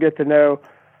have them get to know,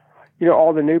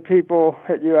 all the new people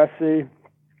at USC,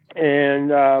 and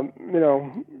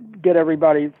get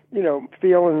everybody,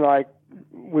 feeling like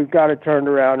we've got it turned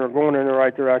around, we're going in the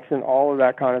right direction, all of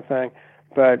that kind of thing.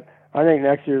 But I think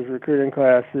next year's recruiting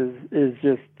class is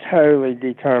just totally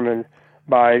determined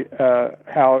by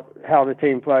how the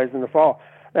team plays in the fall.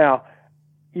 Now,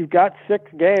 you've got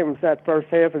 6 games that first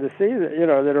half of the season,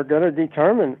 that are going to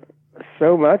determine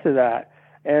so much of that,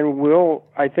 and will,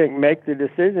 I think, make the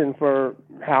decision for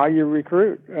how you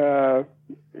recruit.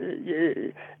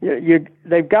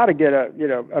 They've got to get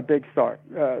a big start.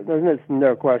 There's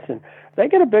no question. They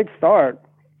get a big start,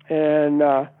 and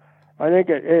I think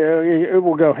it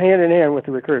will go hand in hand with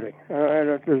the recruiting.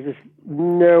 There's just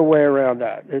no way around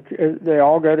that. They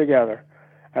all go together.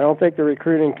 I don't think the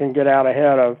recruiting can get out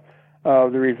ahead of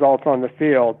the results on the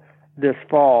field this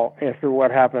fall after what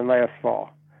happened last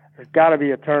fall. There's got to be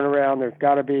a turnaround. There's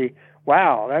got to be,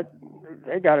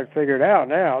 they got it figured out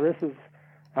now.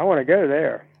 I want to go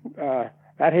there.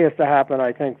 That has to happen,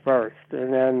 I think, first,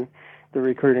 and then the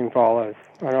recruiting follows.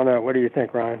 I don't know. What do you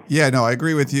think, Ryan? Yeah, no, I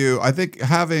agree with you. I think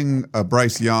having a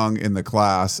Bryce Young in the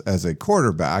class as a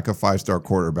quarterback, a 5-star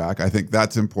quarterback, I think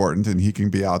that's important, and he can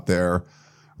be out there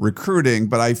recruiting.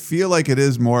 But I feel like it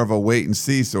is more of a wait and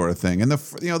see sort of thing. And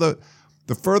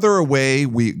the further away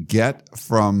we get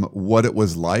from what it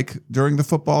was like during the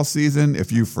football season,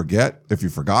 if you forgot,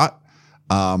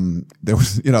 there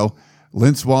was,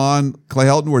 Lynn Swann, Clay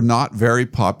Helton were not very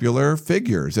popular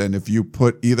figures. And if you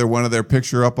put either one of their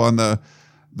picture up on the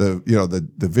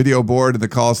video board in the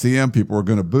Coliseum, people were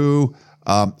going to boo.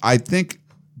 I think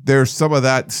there's some of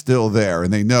that still there.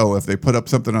 And they know if they put up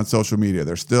something on social media,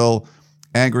 they're still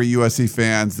angry USC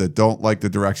fans that don't like the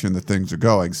direction that things are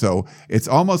going. So it's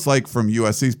almost like from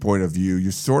USC's point of view,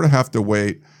 you sort of have to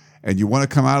wait and you want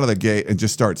to come out of the gate and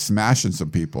just start smashing some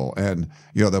people. And,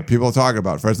 the people talking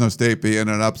about Fresno State being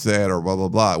an upset or blah, blah,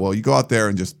 blah. Well, you go out there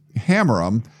and just hammer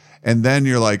them. And then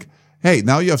you're like, hey,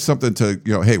 now you have something to,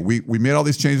 hey, we made all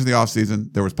these changes in the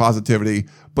offseason. There was positivity,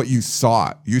 but you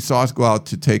saw it. You saw us go out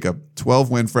to take a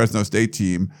 12-win Fresno State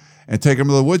team and take them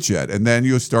to the woodshed. And then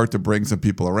you start to bring some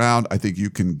people around. I think you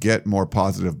can get more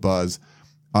positive buzz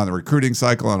on the recruiting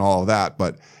cycle and all of that.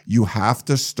 But you have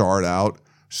to start out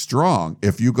strong.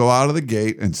 If you go out of the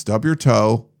gate and stub your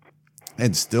toe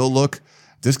and still look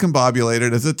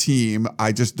discombobulated as a team,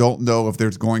 I just don't know if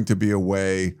there's going to be a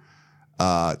way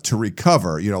to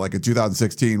recover, like a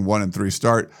 2016 1-3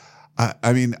 start.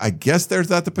 I guess there's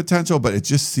the potential, but it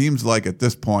just seems like at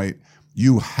this point,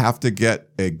 you have to get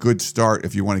a good start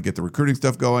if you want to get the recruiting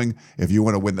stuff going, if you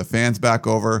want to win the fans back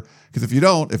over. Because if you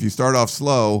don't, if you start off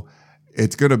slow,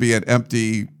 it's going to be an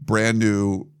empty, brand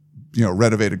new,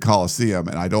 renovated Coliseum.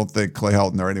 And I don't think Clay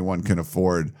Helton or anyone can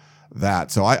afford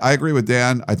that. So I agree with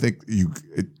Dan. I think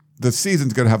the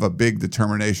season's going to have a big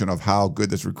determination of how good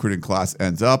this recruiting class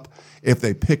ends up. If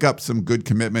they pick up some good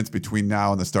commitments between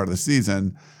now and the start of the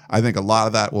season, I think a lot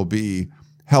of that will be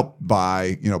helped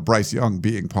by, Bryce Young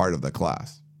being part of the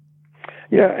class.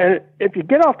 Yeah, and if you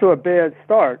get off to a bad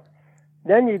start,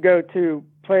 then you go to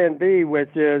plan B,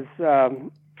 which is,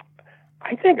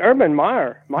 I think Urban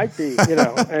Meyer might be,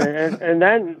 and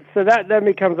then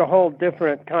becomes a whole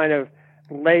different kind of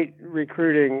late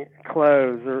recruiting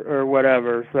close or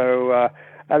whatever. So,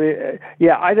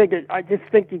 I just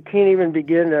think you can't even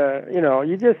begin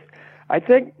to, I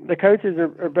think the coaches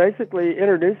are basically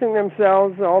introducing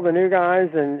themselves, all the new guys,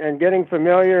 and getting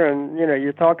familiar. And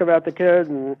you talk about the kids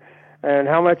and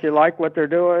how much you like what they're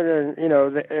doing, and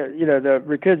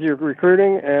the kids you're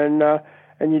recruiting,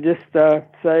 and you just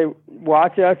say,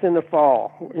 watch us in the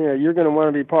fall. You're going to want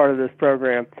to be part of this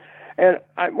program. And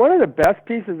one of the best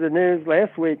pieces of news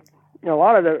last week, a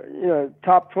lot of the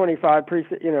top 25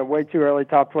 way too early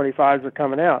top 25s are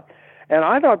coming out, and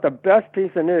I thought the best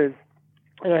piece of news,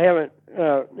 and I haven't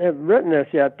written this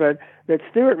yet, but that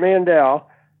Stuart Mandel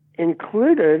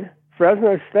included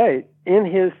Fresno State in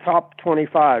his top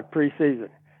 25 preseason.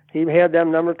 He had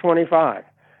them number 25.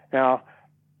 Now,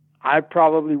 I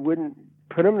probably wouldn't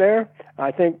put them there.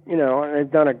 I think,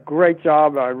 they've done a great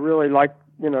job. I really like,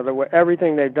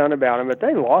 everything they've done about them, but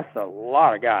they lost a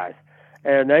lot of guys.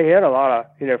 And they had a lot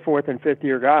of, fourth and fifth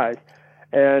year guys.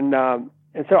 And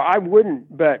so I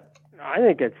wouldn't, but I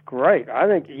think it's great. I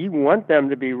think you want them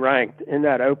to be ranked in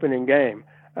that opening game.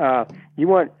 You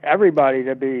want everybody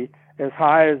to be as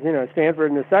high as,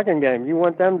 Stanford in the second game. You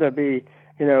want them to be,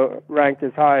 ranked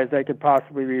as high as they could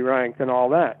possibly be ranked and all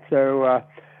that. So,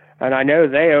 and I know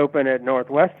they open at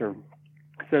Northwestern.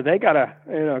 So they got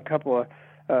a couple of,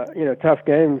 tough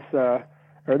games.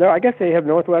 I guess they have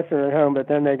Northwestern at home, but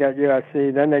then they got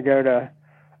USC. Then they go to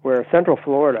Central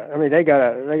Florida. I mean, they got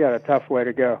a tough way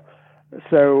to go.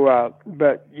 So,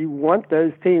 but you want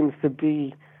those teams to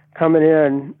be coming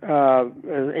in,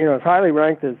 as highly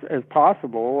ranked as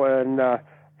possible. And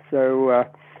so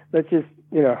let's just,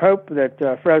 hope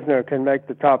that Fresno can make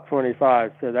the top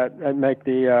 25. So that make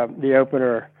the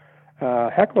opener a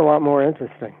heck of a lot more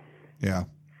interesting. Yeah.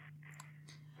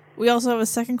 We also have a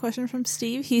second question from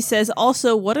Steve. He says,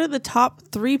 also, what are the top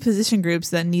 3 position groups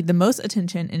that need the most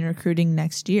attention in recruiting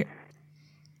next year?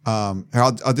 I'll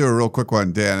do a real quick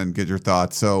one, Dan, and get your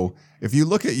thoughts. So if you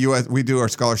look at we do our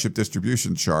scholarship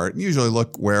distribution chart and usually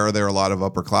look where there are a lot of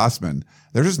upperclassmen.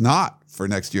 There's just not for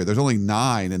next year. There's only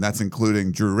 9, and that's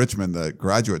including Drew Richmond, the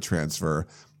graduate transfer.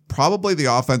 Probably the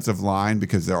offensive line,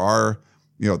 because there are,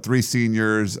 3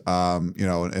 seniors, and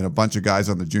a bunch of guys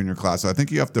on the junior class. So I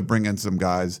think you have to bring in some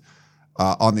guys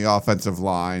on the offensive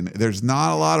line. There's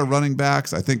not a lot of running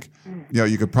backs. I think,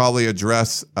 you could probably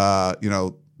address,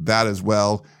 that as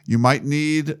well. You might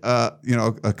need,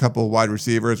 a couple of wide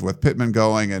receivers with Pittman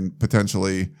going and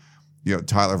potentially,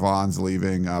 Tyler Vaughn's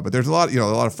leaving. But there's a lot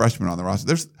of freshmen on the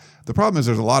roster. The problem is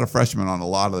there's a lot of freshmen on a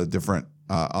lot of the different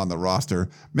on the roster.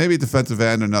 Maybe defensive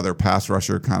end, another pass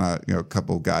rusher, kind of, a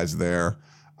couple of guys there.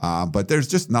 But there's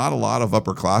just not a lot of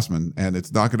upperclassmen, and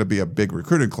it's not going to be a big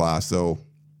recruiting class. So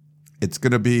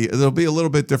it'll be a little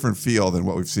bit different feel than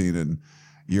what we've seen in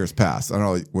years past. I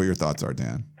don't know what your thoughts are,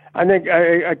 Dan. I think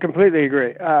I completely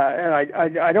agree.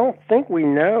 And I don't think we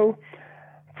know,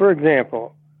 for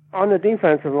example, on the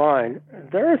defensive line,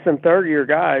 there are some third-year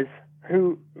guys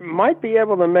who might be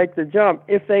able to make the jump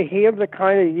if they have the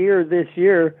kind of year this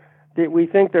year that we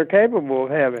think they're capable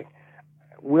of having.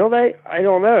 Will they? I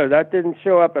don't know. That didn't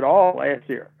show up at all last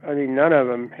year. I mean, none of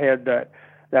them had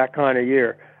that kind of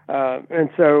year. And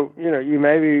so, you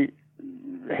may be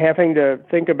having to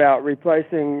think about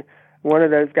replacing one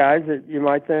of those guys that you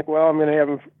might think, well, I'm going to have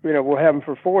him, we'll have him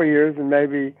for 4 years, and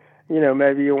maybe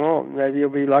you won't. Maybe you'll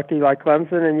be lucky like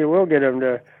Clemson, and you will get him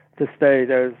to stay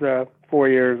those 4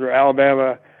 years, or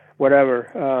Alabama,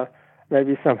 whatever.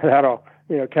 Maybe some of that'll,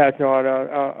 catch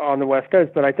on the West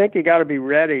Coast. But I think you got to be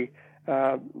ready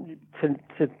to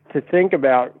think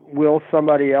about, will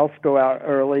somebody else go out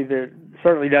early? That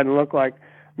certainly doesn't look like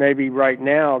maybe right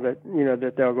now that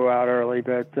that they'll go out early,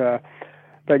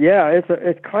 but yeah,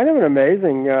 it's kind of an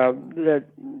amazing that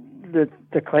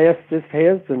the class just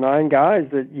has the 9 guys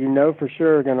that for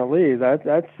sure are going to leave.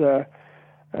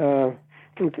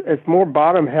 It's more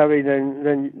bottom heavy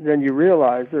than you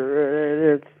realize.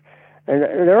 And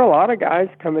there are a lot of guys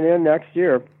coming in next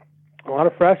year, a lot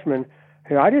of freshmen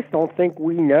who I just don't think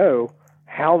we know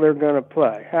how they're going to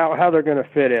play, how they're going to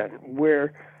fit in.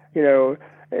 Where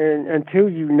and until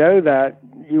you know that,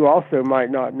 you also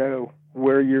might not know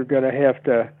where you're going to have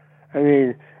to. I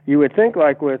mean, you would think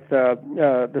like with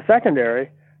the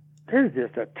secondary, there's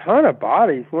just a ton of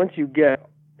bodies. Once you get,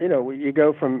 you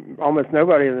go from almost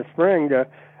nobody in the spring to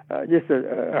just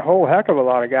a whole heck of a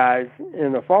lot of guys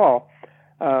in the fall.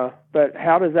 But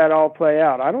how does that all play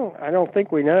out? I don't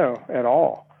think we know at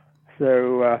all.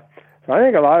 So I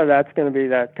think a lot of that's going to be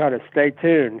that kind of stay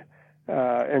tuned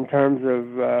in terms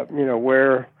of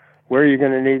where you're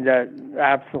going to need that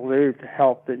absolute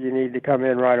help that you need to come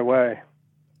in right away.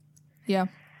 Yeah,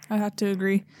 I have to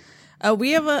agree.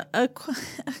 We have a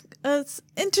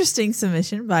interesting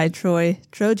submission by Troy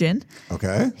Trojan.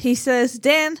 Okay. He says,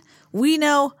 Dan,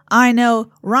 I know,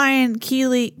 Ryan,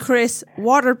 Keeley, Chris,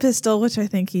 Water Pistol, which I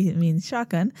think he means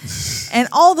shotgun, and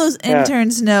all those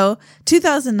interns know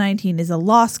 2019 is a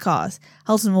lost cause.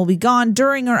 Helton will be gone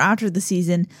during or after the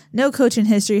season. No coach in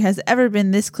history has ever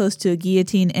been this close to a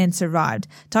guillotine and survived.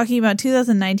 Talking about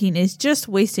 2019 is just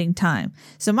wasting time.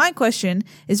 So my question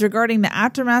is regarding the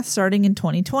aftermath starting in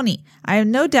 2020. I have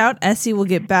no doubt SC will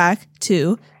get back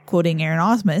to, quoting Aaron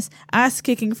Ausmus, ass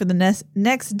kicking for the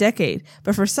next decade.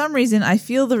 But for some reason, I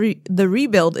feel the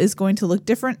rebuild is going to look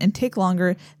different and take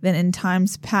longer than in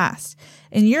times past.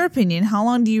 In your opinion, how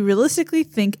long do you realistically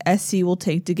think SC will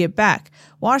take to get back?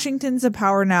 Washington's a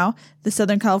power now. The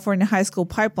Southern California high school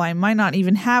pipeline might not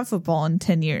even have football in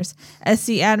 10 years.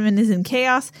 SC admin is in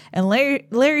chaos, and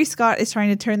Larry Scott is trying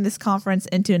to turn this conference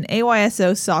into an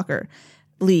AYSO soccer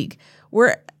league,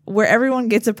 where everyone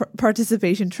gets a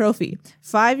participation trophy.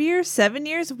 5 years, 7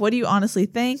 years? What do you honestly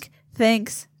think?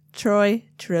 Thanks, Troy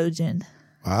Trojan.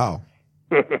 Wow.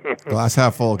 Glass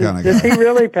half full kind of guy. Does he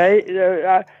really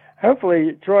pay?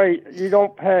 Hopefully, Troy, you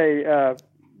don't pay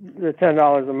the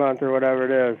 $10 a month or whatever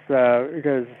it is,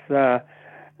 because,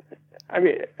 I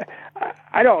mean,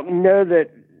 I don't know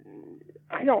that,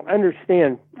 I don't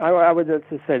understand. I would just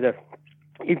say this.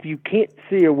 If you can't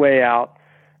see a way out,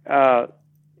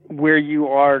 where you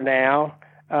are now,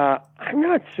 I'm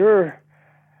not sure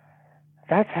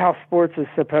that's how sports is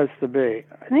supposed to be.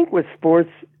 I think with sports,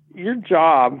 your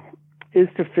job is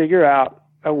to figure out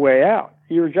a way out.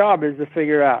 Your job is to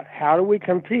figure out, how do we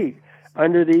compete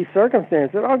under these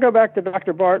circumstances? I'll go back to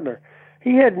Dr. Bartner.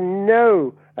 He had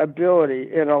no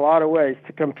ability in a lot of ways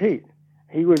to compete.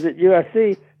 He was at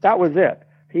USC. That was it.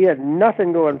 He had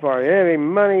nothing going for him. He didn't have any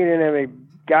money. He didn't have any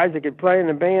guys that could play in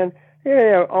the band. He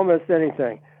didn't have almost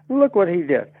anything. Look what he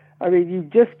did. I mean, you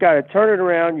just got to turn it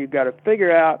around. You've got to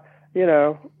figure out,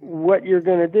 what you're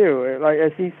going to do. Like,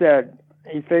 as he said,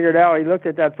 he figured out, he looked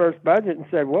at that first budget and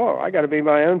said, whoa, I got to be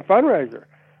my own fundraiser.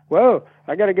 Whoa,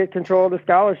 I got to get control of the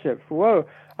scholarships. Whoa,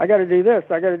 I got to do this.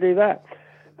 I got to do that.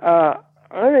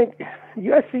 I think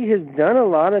USC has done a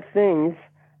lot of things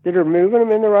that are moving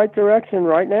them in the right direction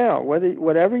right now.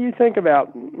 Whatever you think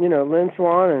about, Lynn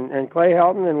Swan and Clay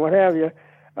Helton and what have you,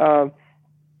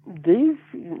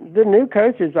 the new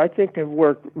coaches, I think, have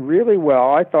worked really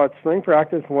well. I thought spring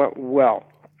practice went well.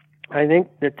 I think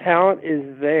the talent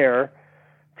is there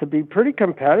to be pretty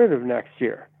competitive next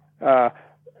year. From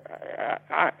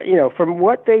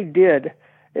what they did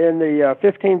in the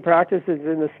 15 practices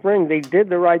in the spring, they did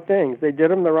the right things. They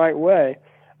did them the right way.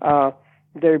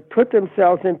 They put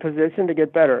themselves in position to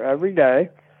get better every day,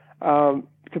 to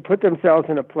put themselves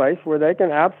in a place where they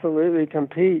can absolutely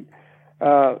compete,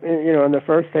 in the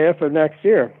first half of next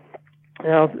year.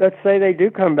 Now, let's say they do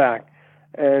come back,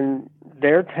 and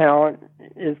their talent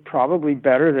is probably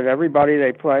better than everybody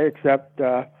they play except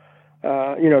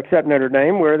Notre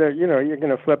Dame, where you're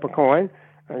going to flip a coin.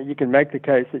 You can make the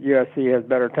case that USC has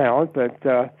better talent, but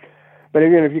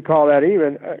even if you call that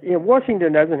even,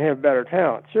 Washington doesn't have better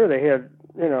talent. Sure, they had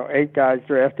 8 guys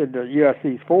drafted to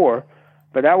USC's 4,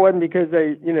 but that wasn't because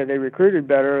they recruited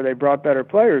better or they brought better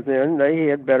players in. They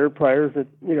had better players at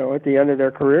the end of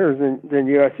their careers than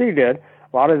USC did.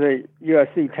 A lot of the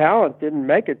USC talent didn't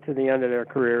make it to the end of their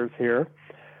careers here.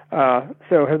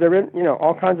 So have there been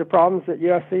all kinds of problems at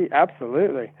USC?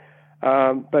 Absolutely,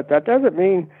 but that doesn't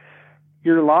mean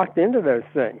you're locked into those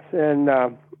things. And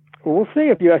we'll see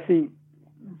if USC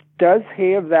does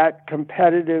have that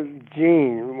competitive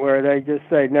gene where they just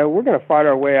say, no, we're going to fight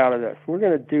our way out of this. We're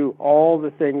going to do all the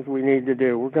things we need to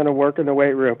do. We're going to work in the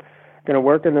weight room, going to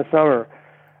work in the summer.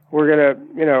 We're going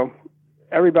to,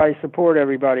 everybody support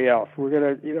everybody else. We're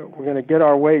going to get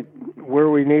our weight where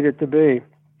we need it to be.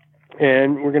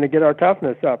 And we're going to get our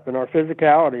toughness up and our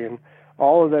physicality and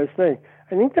all of those things.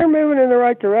 I think they're moving in the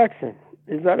right direction.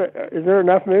 Is there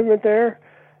enough movement there?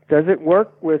 Does it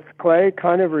work with Clay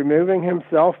kind of removing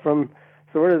himself from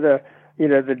sort of the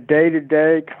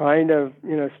day-to-day kind of,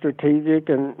 strategic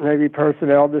and maybe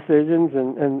personnel decisions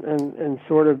and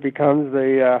sort of becomes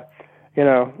the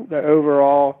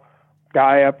overall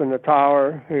guy up in the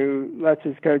tower who lets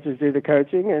his coaches do the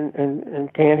coaching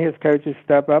and can his coaches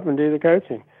step up and do the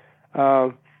coaching?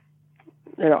 I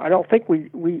don't think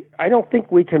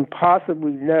we can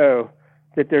possibly know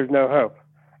that there's no hope.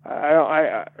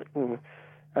 I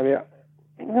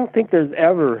don't think there's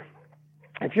ever,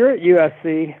 if you're at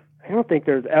USC, I don't think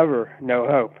there's ever no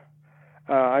hope.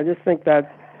 I just think that's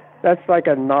like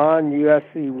a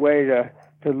non-USC way to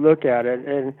look at it.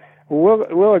 And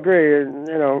we'll agree,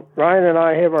 Ryan and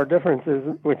I have our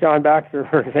differences with John Baxter,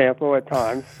 for example, at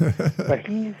times, but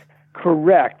he's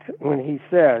correct when he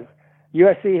says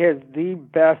USC has the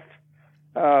best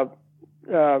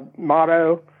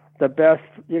motto, the best,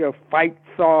 fight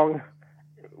song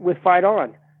with Fight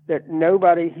On. That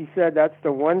nobody, he said that's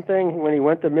the one thing when he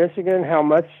went to Michigan, how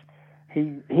much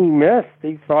he missed.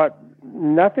 He thought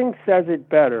nothing says it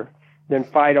better than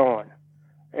Fight On.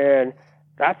 And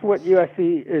that's what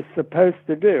USC is supposed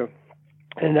to do.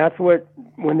 And that's what,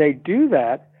 when they do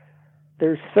that,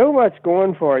 there's so much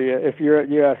going for you if you're at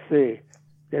USC,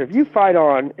 that if you fight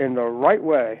on in the right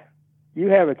way, you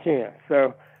have a chance.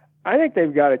 So I think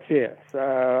they've got a chance.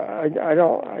 I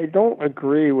don't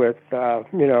agree with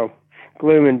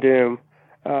gloom and doom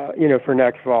for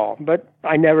next fall, but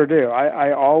I never do.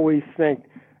 I always think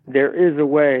there is a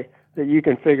way that you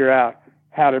can figure out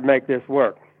how to make this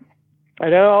work. And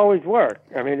it don't always work.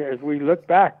 I mean, as we look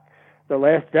back the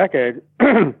last decade,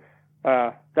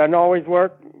 doesn't always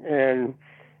work, and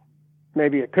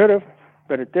maybe it could have,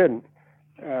 but it didn't.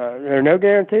 There are no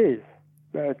guarantees,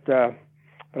 but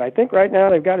I think right now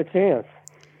they've got a chance.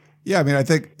 Yeah, I mean, I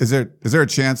think is there a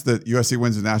chance that USC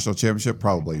wins the national championship?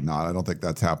 Probably not. I don't think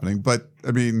that's happening. But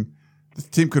I mean, the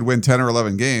team could win 10 or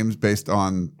 11 games based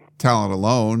on talent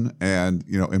alone and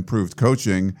improved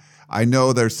coaching. I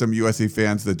know there's some USC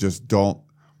fans that just don't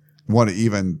want to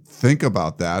even think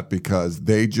about that because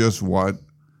they just want,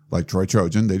 like Troy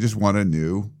Trojan, they just want a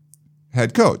new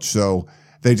head coach. So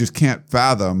they just can't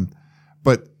fathom.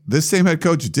 But this same head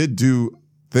coach did do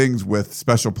things with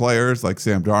special players like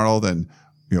Sam Darnold and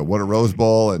won a Rose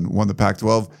Bowl and won the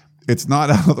Pac-12. It's not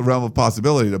out of the realm of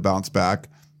possibility to bounce back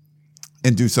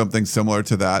and do something similar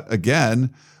to that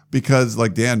again because,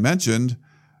 like Dan mentioned,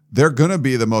 they're going to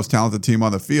be the most talented team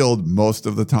on the field most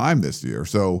of the time this year.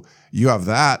 So you have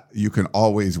that, you can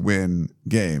always win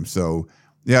games. So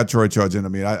yeah, Troy Trojan, I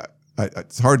mean, I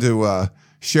it's hard to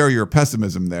share your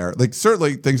pessimism there. Like,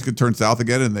 certainly things could turn south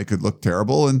again and they could look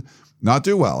terrible and not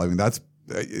do well. I mean,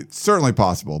 it's certainly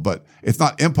possible, but it's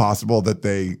not impossible that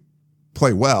they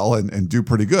play well and do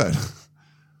pretty good.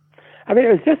 I mean,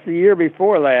 it was just the year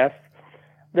before last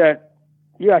that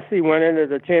USC went into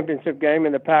the championship game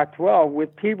in the Pac-12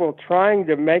 with people trying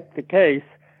to make the case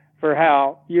for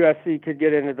how USC could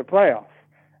get into the playoffs.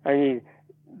 I mean,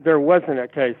 there wasn't a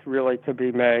case really to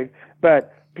be made,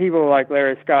 but people like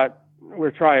Larry Scott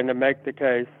were trying to make the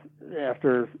case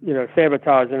after,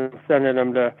 sabotaging them, sending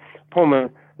them to Pullman,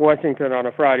 Washington on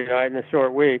a Friday night in a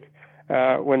short week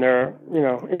when they're,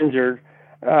 injured.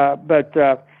 But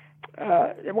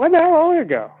it wasn't that long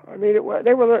ago. I mean,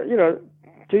 they were,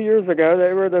 2 years ago,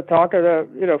 they were the talk of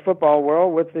the, football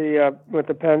world with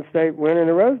the Penn State win in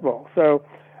the Rose Bowl. So,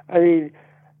 I mean,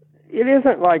 it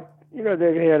isn't like,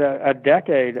 they had a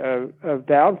decade of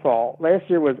downfall. Last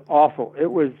year was awful.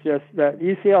 It was just that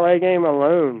UCLA game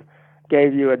alone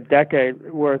gave you a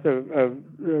decade worth of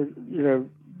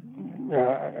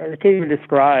I can't even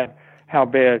describe how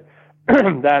bad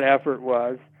that effort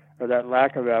was, or that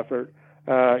lack of effort.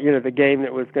 The game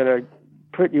that was going to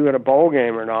put you in a bowl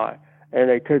game or not, and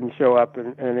they couldn't show up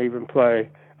and even play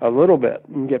a little bit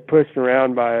and get pushed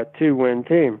around by a 2-win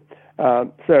team.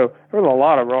 So there was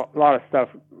a lot of stuff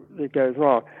that goes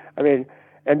wrong. I mean,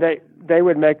 and they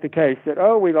would make the case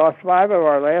that, we lost 5 of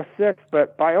our last 6,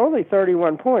 but by only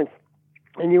 31 points.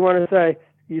 And you want to say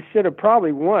you should have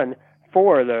probably won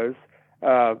 4 of those.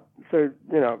 So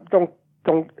don't.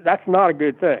 That's not a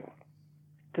good thing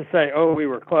to say. We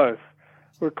were close.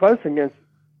 We're close against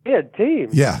bad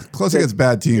teams. Yeah, close against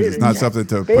bad teams is not something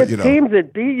to put. Teams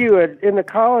that beat you in the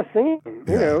Coliseum.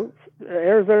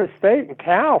 Arizona State and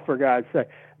Cal, for God's sake.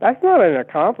 That's not an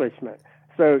accomplishment.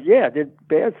 So, yeah, did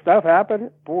bad stuff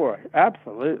happen? Boy,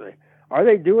 absolutely. Are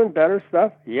they doing better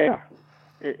stuff? Yeah.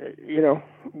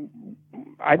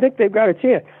 I think they've got a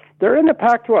chance. They're in the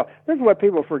Pac-12. This is what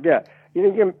people forget.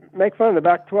 You can make fun of the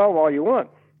Pac-12 all you want.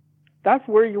 That's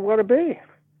where you want to be.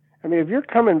 I mean, if you're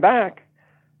coming back,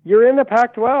 you're in the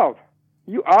Pac-12.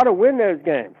 You ought to win those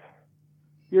games.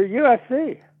 You're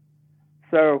USC.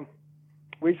 So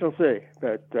we shall see.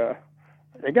 But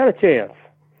they got a chance.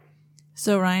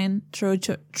 So, Ryan, Troy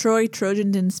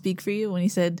Trojan didn't speak for you when he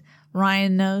said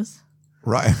Ryan knows?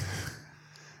 Right.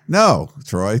 No,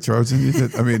 Troy Trojan. You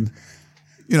did. I mean,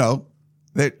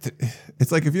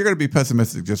 it's like if you're going to be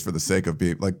pessimistic just for the sake of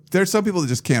being like, there's some people that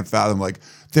just can't fathom, like,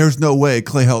 there's no way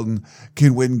Clay Helton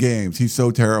can win games. He's so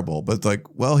terrible. But it's like,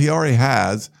 well, he already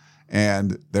has,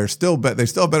 and they still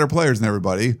have better players than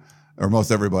everybody, or most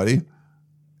everybody.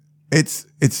 It's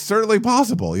certainly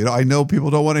possible. I know people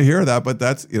don't want to hear that, but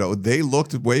that's, they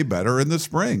looked way better in the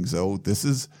spring. So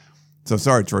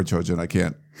sorry, Troy Trojan. I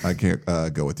can't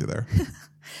go with you there.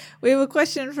 We have a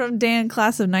question from Dan,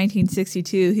 class of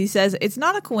 1962. He says, it's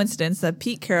not a coincidence that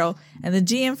Pete Carroll and the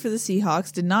GM for the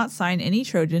Seahawks did not sign any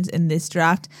Trojans in this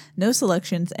draft, no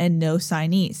selections, and no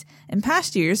signees. In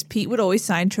past years, Pete would always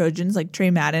sign Trojans like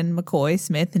Trey Madden, McCoy,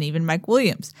 Smith, and even Mike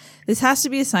Williams. This has to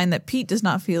be a sign that Pete does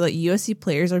not feel that USC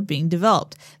players are being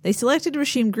developed. They selected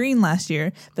Rasheem Green last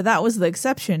year, but that was the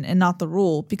exception and not the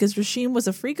rule, because Rasheem was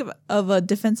a freak of a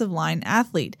defensive line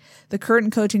athlete. The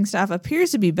current coaching staff appears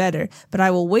to be better, but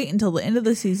I will wait until the end of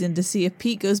the season to see if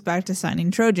Pete goes back to signing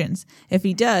Trojans. If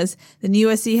he does, then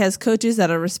USC has coaches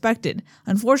that are respected.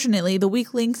 Unfortunately, the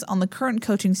weak links on the current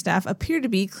coaching staff appear to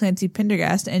be Clancy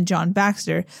Pendergast and John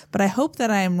Baxter, but I hope that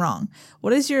I am wrong.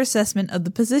 What is your assessment of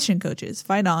the position coaches?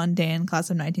 Fight on, Dan, class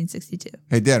of 1962.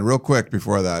 Hey, Dan, real quick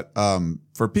before that.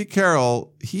 For Pete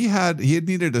Carroll, he had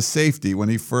needed a safety when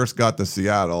he first got to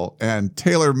Seattle, and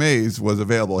Taylor Mays was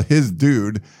available, his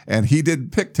dude, and he didn't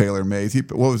pick Taylor Mays.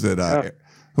 What was it?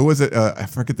 Who was it? I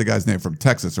forget the guy's name, from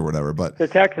Texas or whatever. But the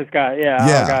Texas guy, yeah.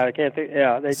 Oh God, I can't think.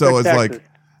 Yeah, so it's Texas. Like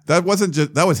that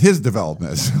was his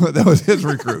development. That was his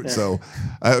recruit. So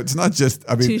it's not just.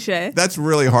 I mean, touché. That's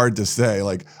really hard to say.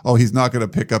 Like, he's not going to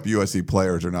pick up USC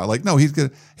players or not. Like, no, he's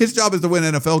gonna. His job is to win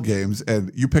NFL games, and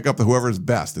you pick up whoever's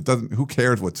best. It doesn't. Who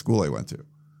cares what school they went to?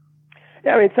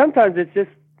 Yeah, I mean, sometimes it's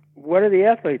just, what are the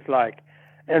athletes like?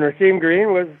 And Rasheem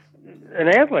Green was an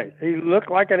athlete. He looked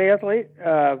like an athlete.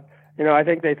 I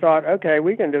think they thought, okay,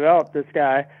 we can develop this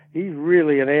guy. He's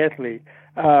really an athlete.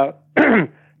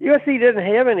 USC didn't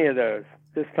have any of those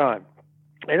this time.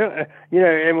 They don't,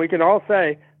 and we can all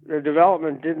say the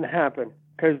development didn't happen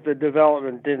because the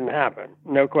development didn't happen.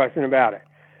 No question about it.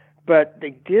 But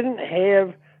they didn't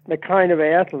have the kind of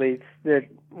athletes that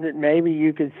maybe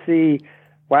you could see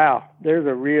wow, there's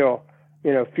a real,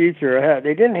 future ahead.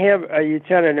 They didn't have a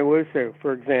Uchenna Nwosu,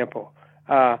 for example.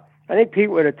 I think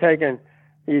Pete would have taken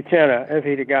Uchenna if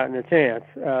he'd have gotten a chance.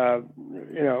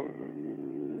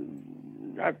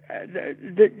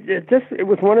 It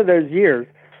was one of those years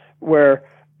where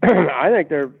I think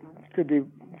they could be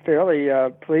fairly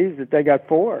pleased that they got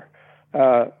 4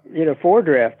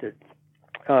 drafted.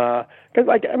 Because,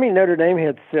 Notre Dame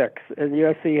had 6 and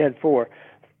USC had 4.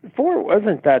 4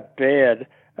 wasn't that bad,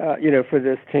 for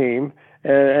this team.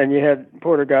 And you had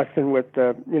Porter Gustin with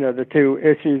the 2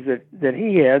 issues that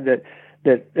he had that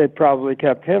probably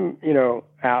kept him,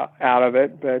 out of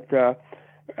it. But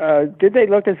did they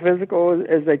look as physical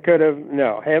as they could have?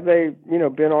 No. Have they,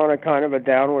 been on a kind of a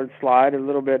downward slide a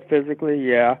little bit physically?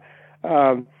 Yeah.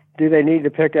 Do they need to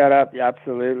pick that up? Yeah,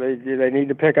 absolutely. Do they need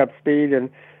to pick up speed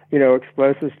and,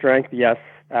 explosive strength? Yes,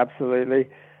 absolutely.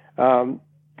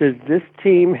 Does this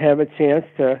team have a chance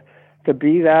to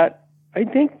be that? I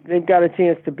think they've got a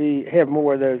chance to have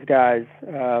more of those guys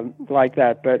like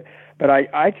that. But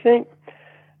I think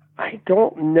I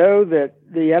don't know that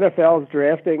the NFL is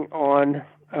drafting on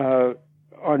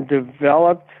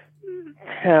developed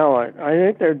talent. I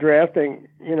think they're drafting,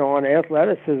 on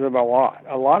athleticism a lot.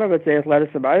 A lot of it's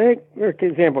athleticism. I think, for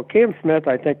example, Cam Smith,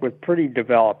 I think, was pretty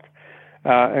developed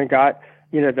and got,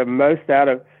 the most out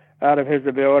of his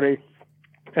ability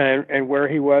and where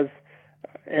he was.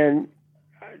 And,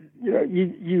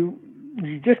 you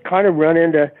just kind of run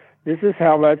into, this is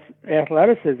how much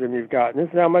athleticism you've got, and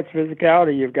this is how much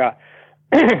physicality you've got.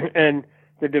 And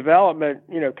the development,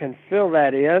 can fill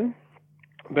that in,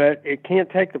 but it can't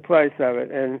take the place of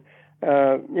it. And,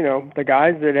 the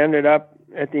guys that ended up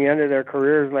at the end of their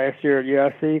careers last year at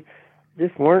USC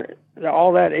just weren't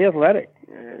all that athletic.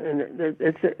 And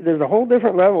there's a whole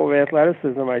different level of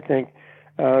athleticism, I think,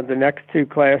 the next 2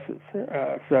 classes.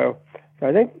 So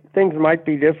I think things might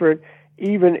be different,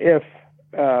 even if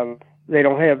they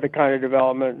don't have the kind of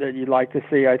development that you'd like to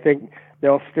see. I think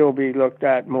they'll still be looked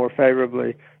at more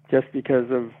favorably just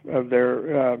because of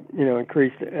their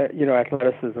increased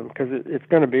athleticism, because it's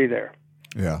going to be there.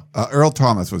 Yeah, Earl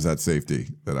Thomas was that safety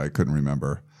that I couldn't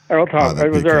remember. Earl Thomas.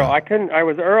 It was Earl. I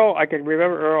was Earl. I could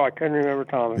remember Earl. I couldn't remember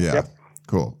Thomas. Yeah. Yep.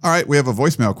 Cool. All right, we have a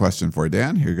voicemail question for you,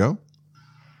 Dan. Here you go.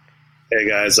 Hey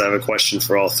guys, I have a question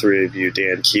for all 3 of you,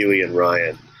 Dan, Keely, and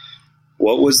Ryan.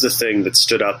 What was the thing that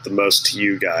stood out the most to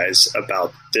you guys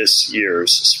about this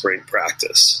year's spring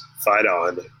practice? Fight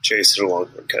on, Jason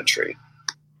Longhorn Country.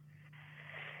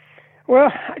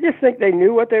 Well, I just think they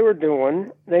knew what they were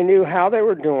doing. They knew how they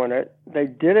were doing it. They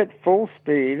did it full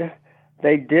speed.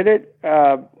 They did it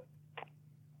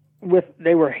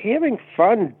they were having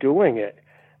fun doing it.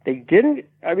 They didn't,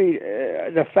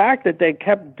 the fact that they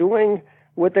kept doing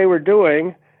what they were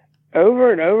doing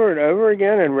over and over and over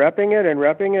again and repping it and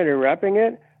repping it and repping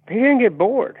it, they didn't get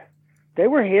bored. They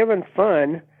were having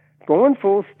fun, going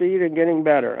full speed and getting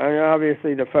better.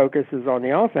 Obviously the focus is on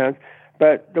the offense,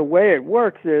 but the way it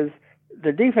works is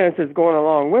the defense is going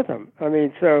along with them.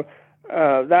 So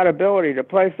that ability to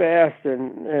play fast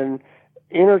and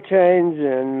interchange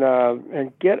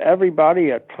and get everybody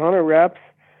a ton of reps,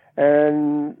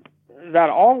 and that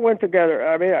all went together.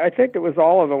 I think it was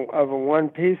all of a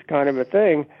one-piece kind of a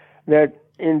thing, that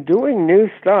in doing new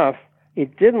stuff,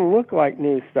 it didn't look like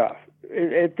new stuff.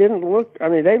 It didn't look,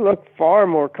 they looked far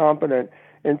more competent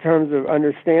in terms of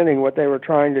understanding what they were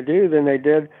trying to do than they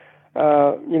did,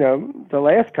 the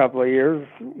last couple of years,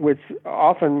 which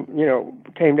often,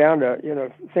 came down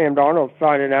to, Sam Darnold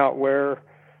finding out where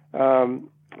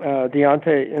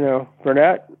Deontay,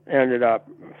 Burnett ended up,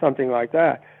 something like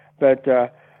that. But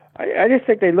I just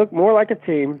think they looked more like a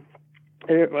team.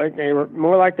 They were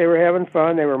more like they were having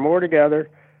fun. They were more together,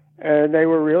 and they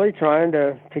were really trying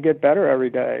to get better every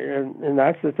day. And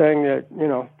that's the thing that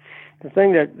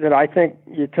that I think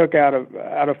you took out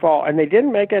of fall. And they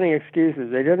didn't make any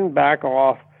excuses. They didn't back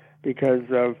off because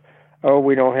of,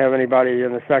 we don't have anybody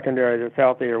in the secondary that's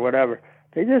healthy or whatever.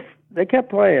 They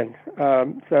kept playing.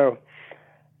 So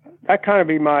that kind of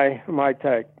be my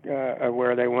take of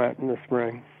where they went in the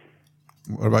spring.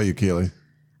 What about you, Keely?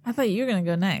 I thought you were going to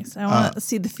go next. I want to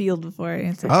see the field before I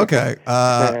answer. Okay.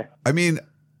 I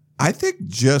think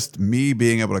just me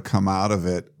being able to come out of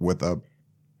it with a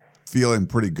feeling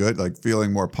pretty good, like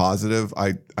feeling more positive.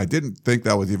 I didn't think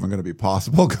that was even going to be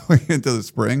possible going into the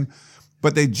spring,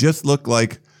 but they just looked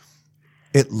like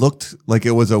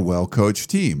it was a well-coached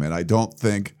team. And I don't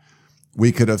think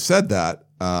we could have said that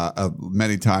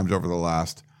many times over the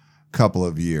last couple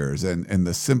of years. And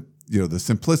the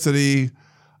simplicity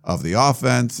of the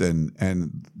offense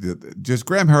and just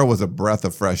Graham Harrell was a breath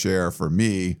of fresh air for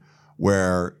me,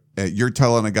 where you're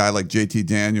telling a guy like JT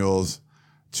Daniels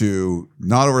to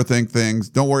not overthink things.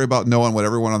 Don't worry about knowing what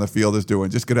everyone on the field is doing.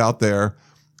 Just get out there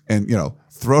and,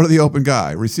 throw to the open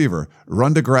guy, receiver,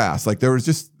 run to grass. Like it's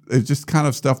just kind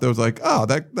of stuff that was like, oh,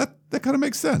 that kind of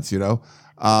makes sense,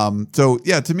 So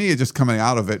yeah, to me, it just coming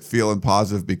out of it feeling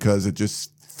positive because it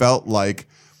just felt like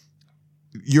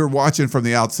you're watching from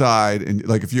the outside, and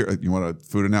like if you want a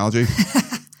food analogy,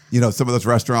 some of those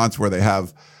restaurants where they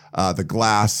have the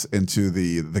glass into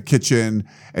the kitchen,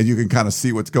 and you can kind of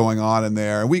see what's going on in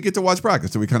there. And we get to watch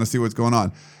practice, so we kind of see what's going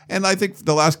on. And I think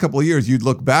the last couple of years, you'd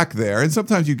look back there, and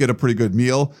sometimes you get a pretty good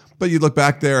meal, but you look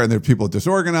back there, and there are people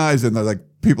disorganized, and they're like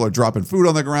people are dropping food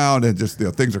on the ground, and just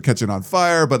things are catching on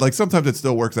fire. But like sometimes it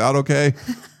still works out okay,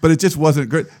 but it just wasn't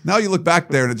good. Now you look back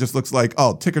there, and it just looks like,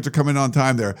 oh, tickets are coming on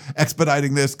time. They're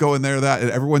expediting this, going there, that,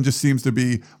 and everyone just seems to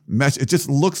be mesh. It just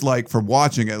looks like from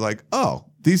watching it, like, oh,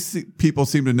 these people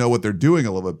seem to know what they're doing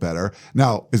a little bit better.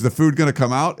 Now, is the food going to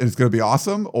come out and it's going to be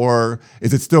awesome? Or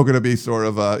is it still going to be sort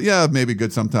of, maybe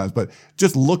good sometimes? But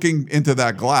just looking into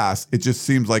that glass, it just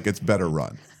seems like it's better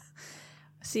run.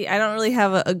 See, I don't really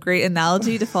have a great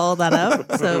analogy to follow that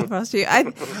up. So,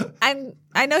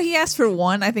 I know he asked for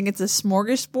one. I think it's a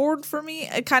smorgasbord for me.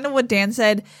 Kind of what Dan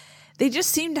said. They just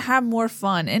seem to have more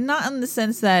fun. And not in the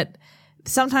sense that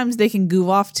sometimes they can goof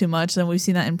off too much, and we've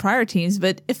seen that in prior teams,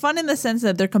 but fun in the sense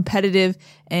that they're competitive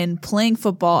and playing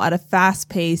football at a fast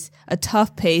pace, a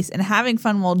tough pace, and having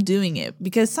fun while doing it.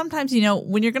 Because sometimes,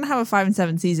 when you're going to have a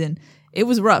 5-7 season, it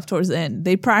was rough towards the end.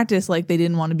 They practiced like they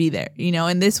didn't want to be there,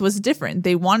 and this was different.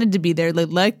 They wanted to be there. They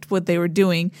liked what they were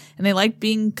doing, and they liked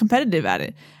being competitive at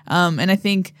it. And I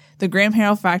think the Graham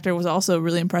Harrell factor was also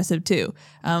really impressive too.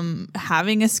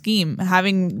 Having a scheme,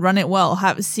 having run it well,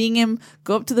 seeing him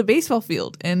go up to the baseball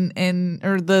field or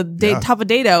the top of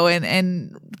Dado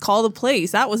and call the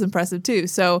plays, that was impressive too.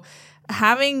 So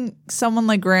having someone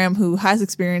like Graham who has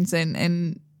experience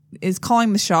and is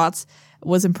calling the shots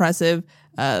was impressive.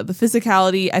 The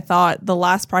physicality, I thought the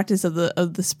last practice of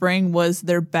the spring was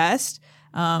their best.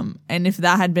 And if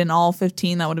that had been all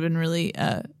 15, that would have been really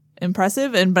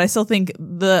impressive. But I still think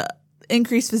the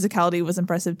increased physicality was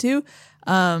impressive too.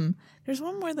 There's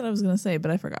one more that I was going to say, but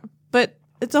I forgot. But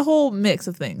it's a whole mix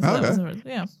of things. Okay.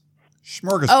 Yeah.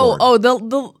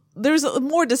 Smorgasbord. There's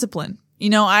more discipline.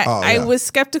 I was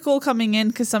skeptical coming in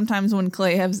because sometimes when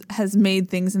Clay has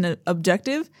made things an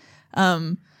objective,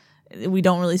 we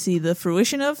don't really see the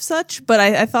fruition of such. But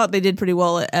I thought they did pretty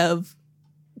well of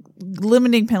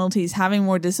limiting penalties, having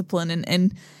more discipline,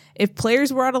 and if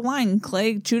players were out of line,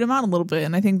 Clay chewed them out a little bit,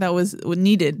 and I think that was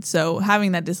needed. So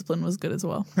having that discipline was good as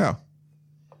well. Yeah.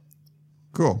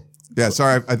 Cool. Yeah,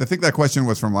 sorry. I think that question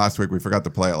was from last week. We forgot to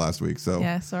play it last week. So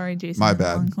yeah, sorry, Jason. My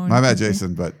bad,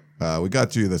 Jason. But we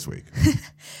got to you this week.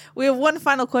 We have one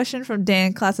final question from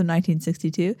Dan, class of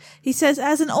 1962. He says,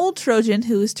 as an old Trojan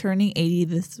who is turning 80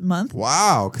 this month.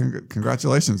 Wow.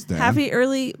 Congratulations, Dan. Happy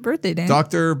early birthday, Dan.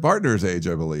 Dr. Bartner's age,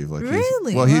 I believe.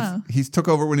 Really? He's took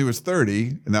over when he was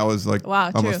 30, and that was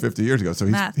almost 50 years ago. So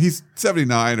he's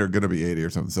 79 or going to be 80 or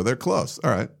something. So they're close.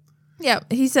 All right. Yeah,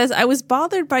 he says, I was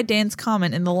bothered by Dan's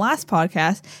comment in the last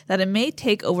podcast that it may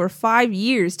take over 5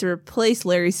 years to replace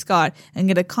Larry Scott and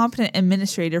get a competent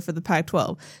administrator for the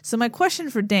Pac-12. So my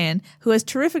question for Dan, who has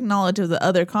terrific knowledge of the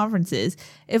other conferences,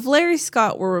 if Larry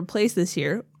Scott were replaced this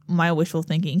year, my wishful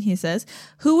thinking, he says,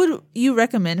 who would you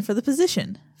recommend for the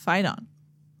position? Fight on.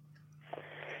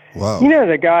 Wow.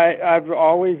 The guy I've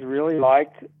always really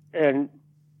liked, and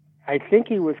I think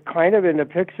he was kind of in the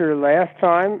picture last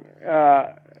time,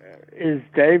 is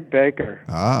Dave Baker.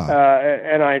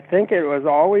 And I think it was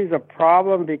always a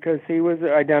problem because he was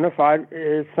identified,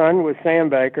 his son was Sam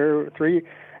Baker,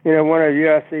 one of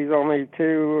USC's only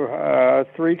two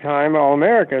 3-time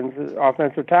All-Americans,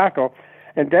 offensive tackle.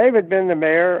 And Dave had been the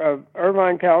mayor of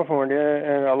Irvine, California,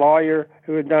 and a lawyer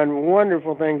who had done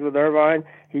wonderful things with Irvine.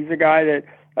 He's a guy that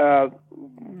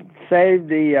saved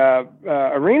the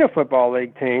Arena Football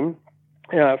League team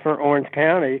for Orange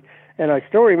County. And I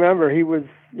still remember he was,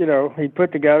 he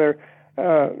put together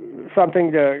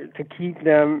something to keep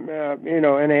them, in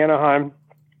Anaheim.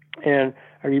 And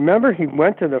I remember he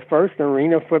went to the first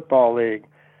Arena Football League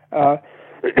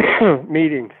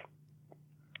meetings.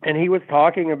 And he was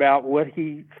talking about what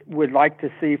he would like to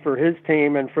see for his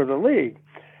team and for the league.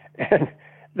 And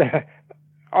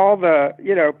all the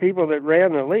people that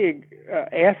ran the league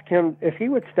asked him if he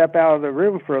would step out of the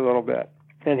room for a little bit.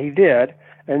 And he did.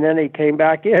 And then he came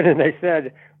back in and they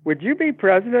said, would you be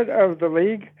president of the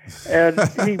league? And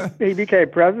he became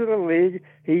president of the league.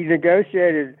 He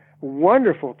negotiated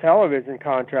wonderful television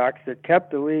contracts that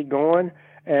kept the league going.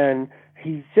 And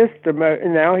he's just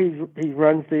now he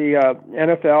runs the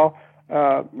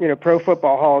NFL, Pro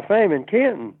Football Hall of Fame in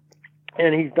Canton.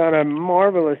 and he's done a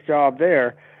marvelous job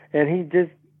there. And he's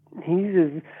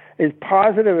as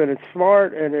positive and as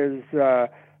smart and as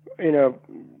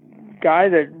guy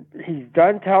that he's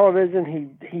done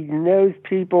television. He knows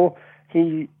people.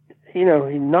 He's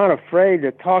not afraid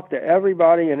to talk to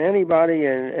everybody and anybody,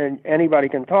 and anybody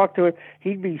can talk to him.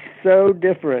 He'd be so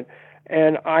different.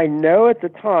 And I know at the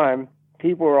time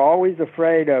people were always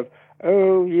afraid of,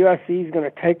 USC is going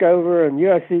to take over and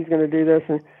USC is going to do this.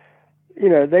 And,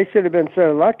 they should have been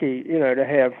so lucky, to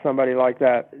have somebody like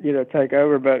that, take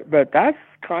over. But that's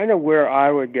kind of where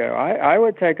I would go. I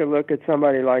would take a look at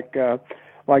somebody like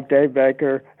Dave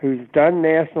Baker, who's done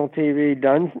national TV,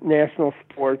 done national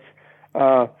sports,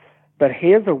 but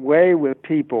he has a way with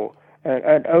people,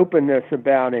 an openness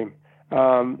about him.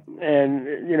 I'd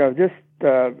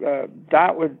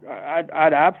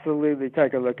absolutely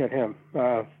take a look at him.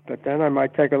 But then I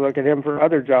might take a look at him for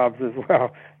other jobs as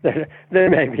well that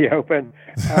may be open.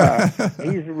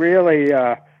 He's really,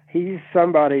 he's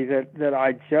somebody that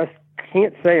I just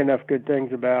can't say enough good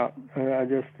things about. I'm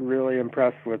just really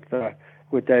impressed with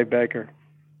Dave Baker.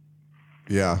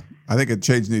 Yeah, I think a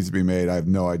change needs to be made. I have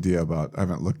no idea I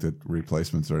haven't looked at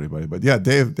replacements or anybody, but yeah,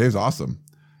 Dave's awesome,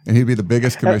 and he'd be the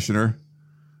biggest commissioner.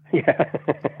 Yeah,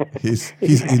 he's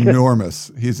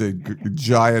enormous. He's a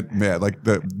giant man, like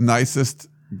the nicest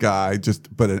guy,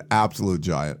 but an absolute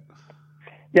giant.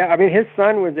 Yeah, I mean, his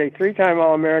son was a 3-time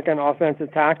All-American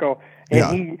offensive tackle,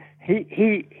 and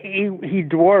he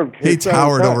dwarfed. He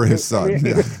towered over his son.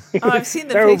 Yeah. I've seen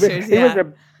the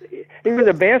pictures. He was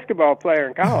a basketball player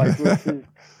in college, which is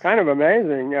kind of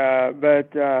amazing.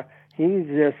 But he's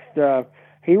just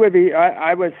he would be.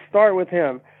 I would start with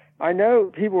him. I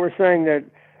know people were saying that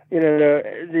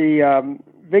the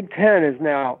Big Ten is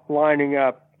now lining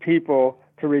up people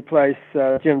to replace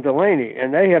Jim Delaney,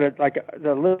 and they had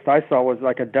the list I saw was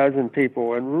like a dozen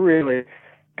people, and really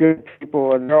good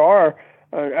people. And there are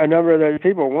a number of those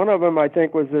people. One of them, I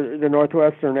think, was the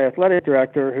Northwestern athletic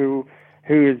director who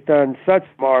has done such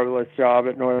a marvelous job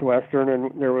at Northwestern,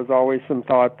 and there was always some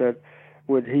thought that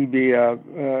would he be a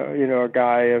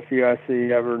guy if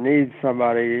USC ever needs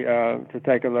somebody to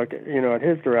take a look at at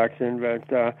his direction.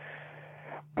 But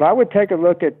I would take a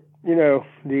look at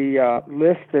the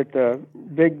list that the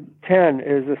Big Ten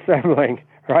is assembling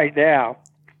right now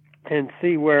and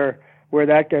see where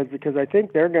that goes, because I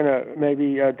think they're going to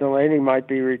maybe Delaney might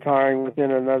be retiring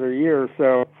within another year or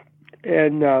so,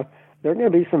 and there are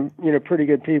going to be some pretty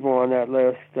good people on that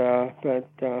list.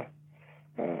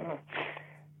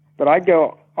 But I'd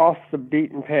go off the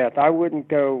beaten path. I wouldn't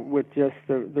go with just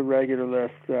the regular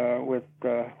list with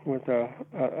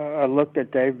a look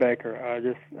at Dave Baker.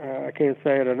 I can't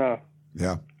say it enough.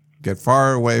 Yeah, get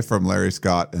far away from Larry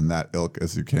Scott and that ilk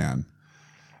as you can.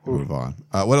 Move on.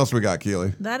 What else we got,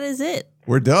 Keely? That is it.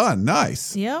 We're done.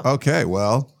 Nice. Yep. Okay.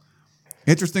 Well,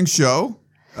 interesting show.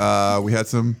 We had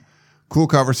some cool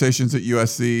conversations at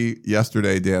USC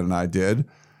yesterday. Dan and I did.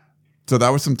 So that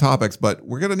was some topics, but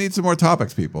we're going to need some more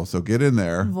topics, people. So get in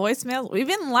there. Voicemails. We've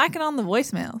been lacking on the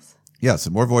voicemails. Yeah,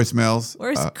 some more voicemails.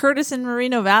 Where's Curtis in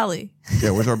Moreno Valley? Yeah,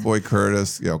 where's our boy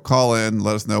Curtis? Call in.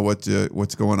 Let us know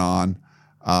what's going on.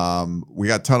 We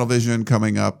got Tunnel Vision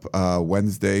coming up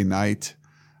Wednesday night.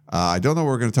 I don't know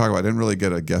what we're going to talk about. I didn't really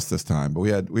get a guest this time, but we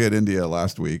had India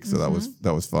last week, so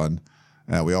that was fun.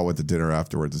 We all went to dinner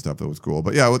afterwards and stuff. That was cool.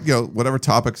 But yeah, whatever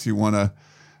topics you want to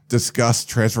discuss,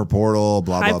 transfer portal,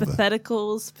 blah, blah, blah.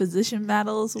 Hypotheticals, position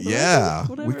battles,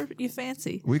 whatever you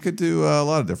fancy. We could do a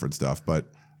lot of different stuff. But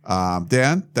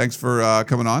Dan, thanks for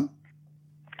coming on.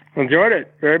 Enjoyed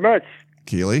it very much.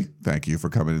 Keely, thank you for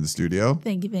coming in the studio.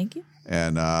 Thank you.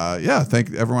 And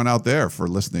thank everyone out there for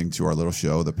listening to our little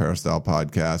show, the Peristyle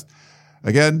Podcast.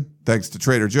 Again, thanks to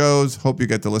Trader Joe's. Hope you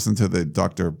get to listen to the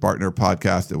Dr. Bartner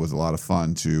podcast. It was a lot of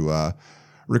fun to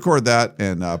record that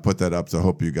and put that up. So I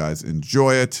hope you guys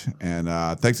enjoy it. And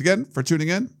thanks again for tuning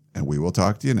in, and we will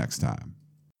talk to you next time.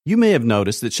 You may have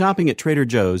noticed that shopping at Trader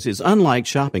Joe's is unlike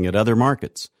shopping at other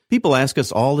markets. People ask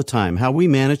us all the time how we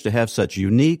manage to have such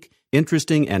unique,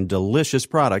 interesting, and delicious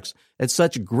products at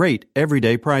such great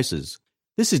everyday prices.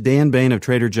 This is Dan Bain of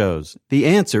Trader Joe's. The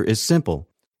answer is simple.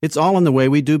 It's all in the way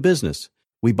we do business.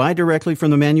 We buy directly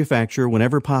from the manufacturer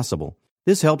whenever possible.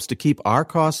 This helps to keep our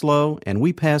costs low, and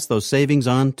we pass those savings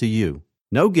on to you.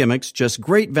 No gimmicks, just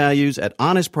great values at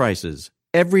honest prices.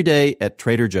 Every day at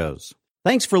Trader Joe's.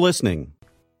 Thanks for listening.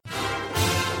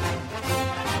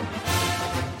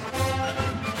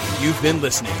 You've been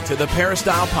listening to the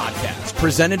Peristyle Podcast,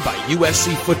 presented by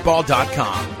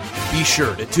USCFootball.com. Be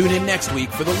sure to tune in next week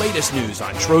for the latest news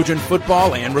on Trojan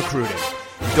football and recruiting.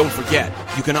 Don't forget,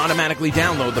 you can automatically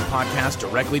download the podcast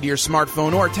directly to your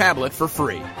smartphone or tablet for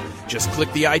free. Just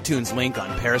click the iTunes link on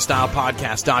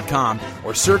peristylepodcast.com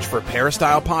or search for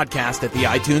Peristyle Podcast at the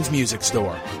iTunes Music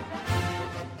Store.